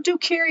sing? Go do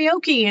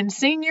karaoke and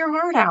sing your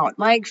heart out.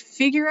 Like,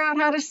 figure out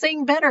how to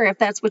sing better if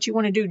that's what you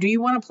want to do. Do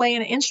you want to play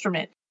an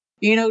instrument?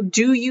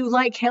 Do you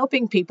like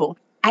helping people?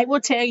 I will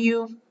tell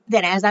you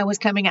that as I was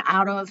coming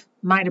out of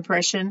my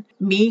depression,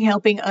 me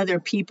helping other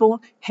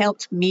people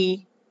helped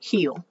me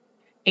heal.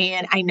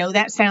 And I know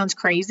that sounds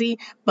crazy,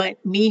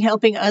 but me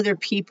helping other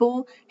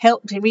people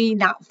helped me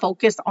not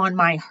focus on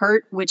my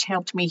hurt, which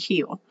helped me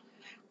heal.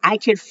 I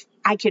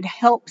could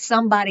help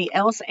somebody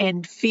else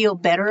and feel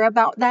better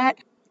about that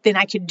than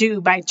I could do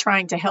by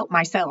trying to help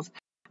myself.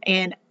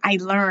 And I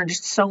learned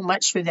so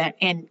much through that.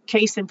 And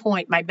case in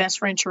point, my best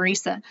friend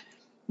Teresa,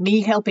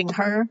 me helping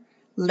her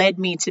led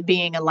me to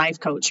being a life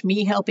coach.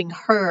 Me helping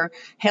her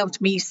helped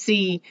me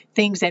see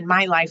things in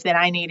my life that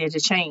I needed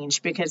to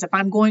change, because if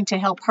I'm going to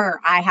help her,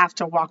 I have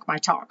to walk my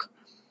talk.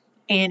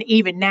 And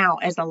even now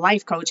as a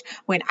life coach,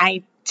 when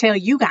I tell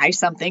you guys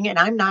something, and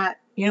I'm not,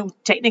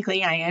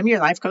 technically I am your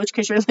life coach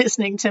because you're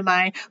listening to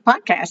my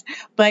podcast,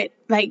 but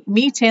like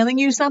me telling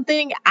you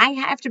something, I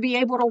have to be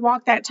able to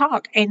walk that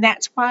talk. And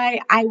that's why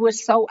I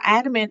was so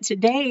adamant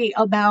today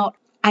about,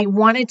 I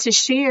wanted to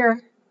share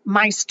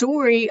my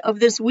story of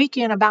this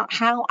weekend about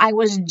how I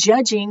was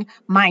judging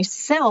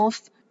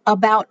myself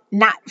about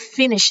not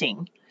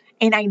finishing.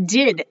 And I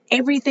did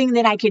everything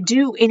that I could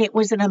do, and it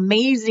was an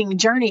amazing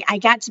journey. I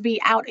got to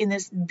be out in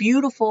this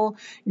beautiful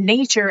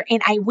nature,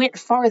 and I went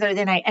farther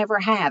than I ever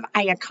have.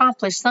 I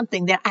accomplished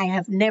something that I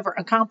have never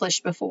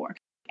accomplished before.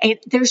 And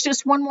there's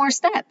just one more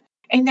step,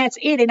 and that's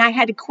it. And I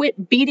had to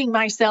quit beating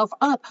myself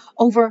up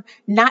over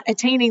not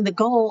attaining the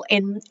goal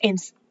and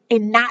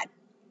not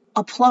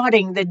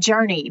applauding the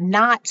journey,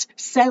 not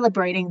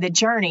celebrating the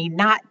journey,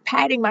 not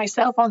patting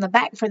myself on the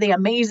back for the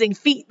amazing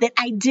feat that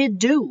I did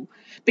do,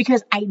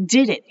 because I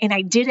did it, and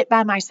I did it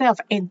by myself,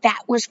 and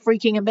that was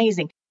freaking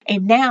amazing.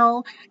 And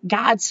now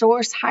God,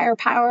 source, higher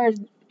power,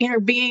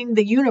 inner being,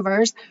 the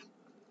universe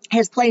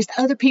has placed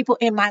other people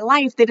in my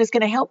life that is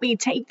going to help me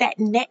take that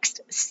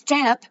next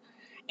step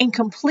and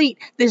complete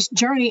this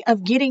journey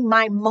of getting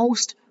my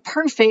most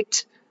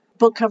perfect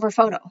book cover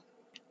photo.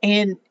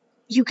 And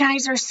you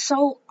guys are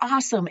so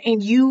awesome,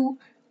 and you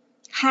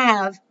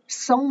have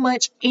so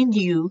much in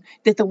you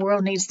that the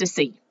world needs to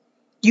see.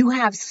 You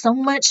have so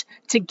much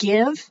to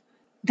give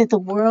that the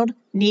world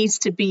needs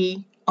to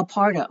be a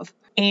part of.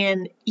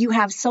 And you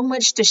have so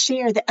much to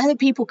share that other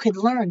people could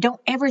learn.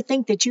 Don't ever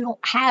think that you don't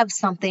have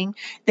something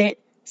that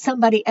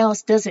somebody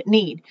else doesn't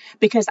need,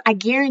 because I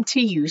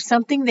guarantee you,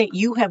 something that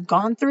you have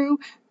gone through,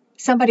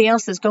 somebody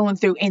else is going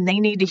through, and they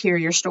need to hear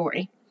your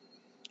story.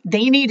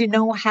 They need to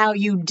know how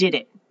you did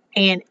it.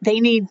 And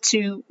they need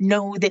to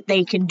know that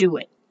they can do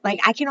it.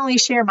 Like, I can only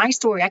share my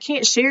story. I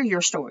can't share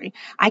your story.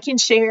 I can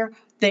share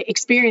the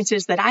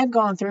experiences that I've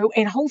gone through,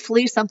 and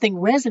hopefully something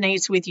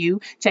resonates with you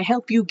to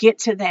help you get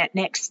to that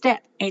next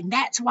step. And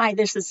that's why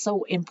this is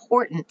so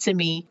important to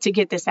me to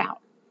get this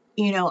out.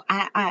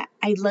 I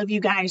love you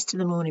guys to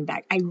the moon and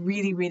back. I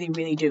really, really,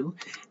 really do.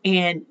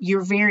 And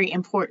you're very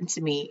important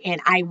to me.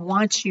 And I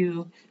want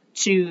you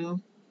to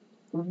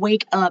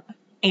wake up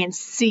and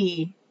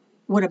see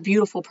what a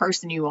beautiful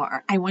person you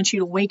are. I want you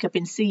to wake up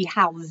and see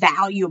how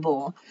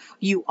valuable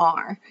you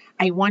are.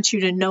 I want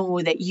you to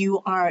know that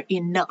you are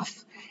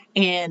enough.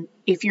 And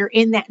if you're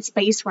in that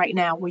space right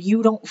now where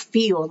you don't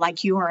feel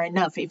like you are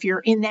enough, if you're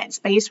in that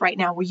space right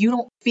now where you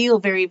don't feel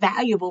very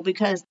valuable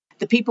because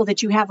the people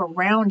that you have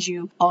around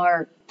you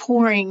are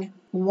pouring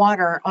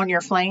water on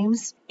your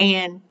flames,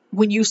 and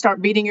when you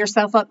start beating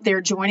yourself up,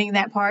 they're joining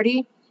that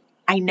party.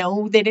 I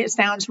know that it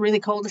sounds really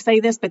cold to say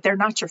this, but they're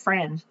not your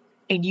friend.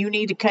 And you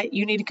need to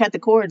cut the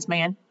cords,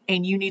 man.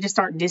 And you need to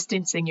start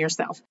distancing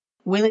yourself.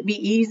 Will it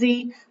be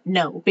easy?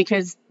 No,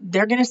 because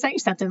they're going to say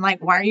something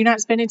like, why are you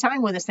not spending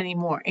time with us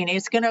anymore? And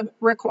it's going to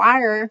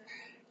require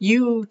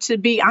you to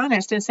be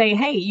honest and say,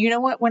 hey, you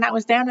know what? When I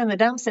was down in the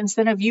dumps,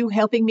 instead of you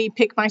helping me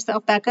pick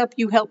myself back up,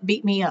 you helped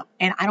beat me up.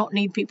 And I don't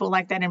need people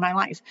like that in my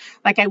life.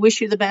 Like, I wish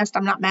you the best.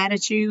 I'm not mad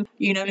at you.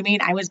 You know what I mean?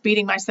 I was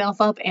beating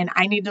myself up, and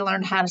I need to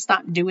learn how to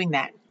stop doing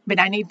that. But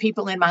I need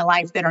people in my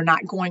life that are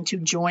not going to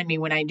join me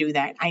when I do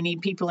that. I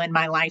need people in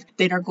my life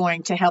that are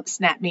going to help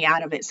snap me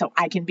out of it so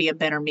I can be a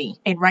better me.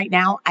 And right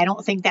now, I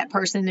don't think that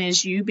person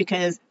is you,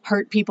 because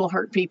hurt people,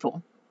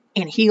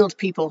 and healed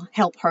people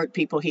help hurt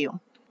people heal.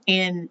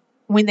 And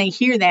when they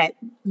hear that,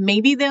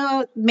 maybe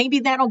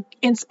that'll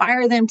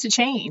inspire them to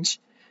change.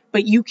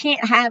 But you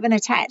can't have an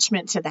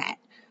attachment to that.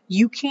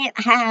 You can't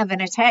have an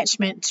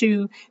attachment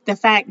to the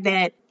fact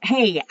that,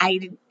 hey,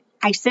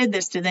 I said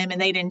this to them and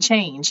they didn't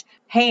change.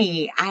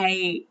 Hey,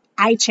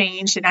 I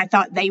changed and I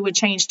thought they would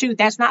change too.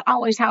 That's not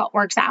always how it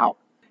works out.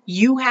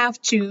 You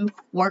have to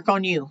work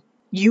on you.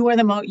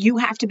 You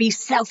have to be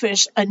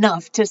selfish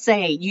enough to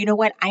say, you know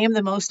what? I am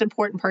the most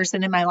important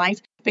person in my life,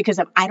 because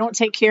if I don't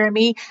take care of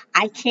me,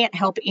 I can't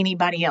help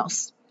anybody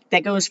else.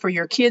 That goes for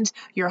your kids,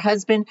 your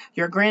husband,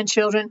 your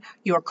grandchildren,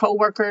 your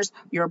coworkers,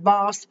 your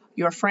boss,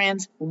 your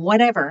friends,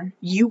 whatever.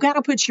 You got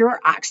to put your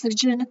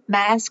oxygen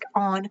mask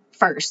on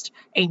first,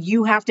 and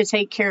you have to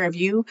take care of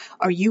you,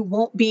 or you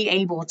won't be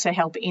able to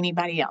help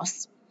anybody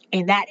else.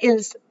 And that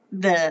is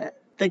the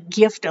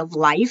gift of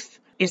life,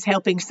 is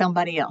helping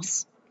somebody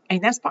else.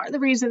 And that's part of the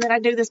reason that I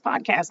do this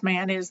podcast,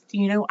 man, is,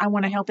 I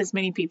want to help as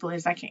many people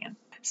as I can.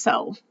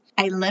 So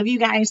I love you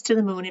guys to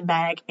the moon and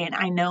back. And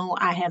I know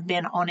I have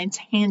been on a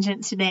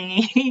tangent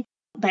today,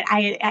 but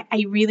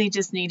I really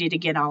just needed to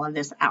get all of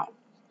this out.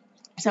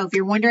 So if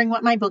you're wondering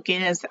what my book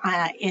is,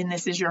 and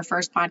this is your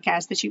first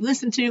podcast that you've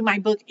listened to, my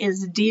book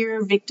is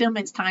Dear Victim,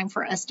 It's Time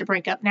for Us to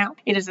Break Up Now.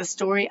 It is a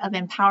story of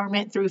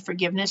empowerment through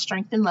forgiveness,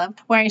 strength, and love,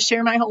 where I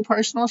share my whole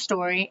personal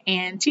story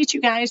and teach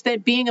you guys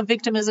that being a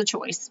victim is a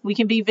choice. We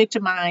can be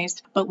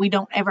victimized, but we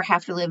don't ever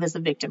have to live as a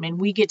victim. And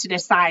we get to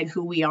decide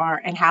who we are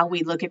and how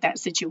we look at that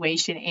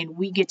situation, and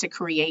we get to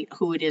create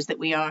who it is that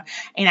we are.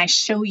 And I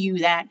show you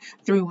that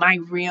through my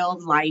real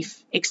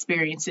life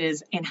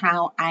experiences and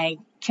how I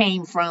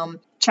came from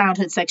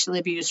childhood sexual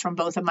abuse from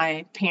both of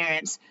my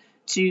parents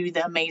to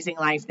the amazing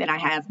life that I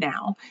have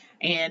now,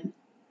 and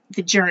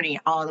the journey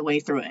all the way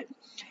through it.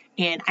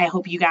 And I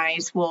hope you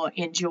guys will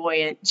enjoy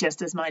it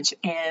just as much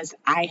as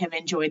I have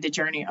enjoyed the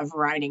journey of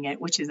writing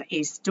it, which is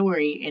a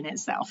story in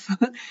itself.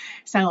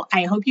 So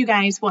I hope you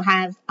guys will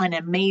have an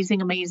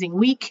amazing, amazing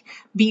week.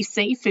 Be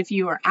safe if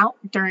you are out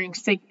during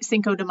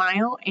Cinco de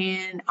Mayo,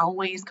 and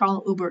always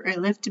call Uber or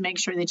Lyft to make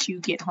sure that you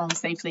get home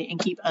safely and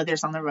keep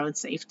others on the road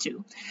safe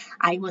too.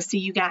 I will see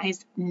you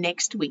guys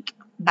next week.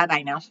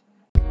 Bye-bye now.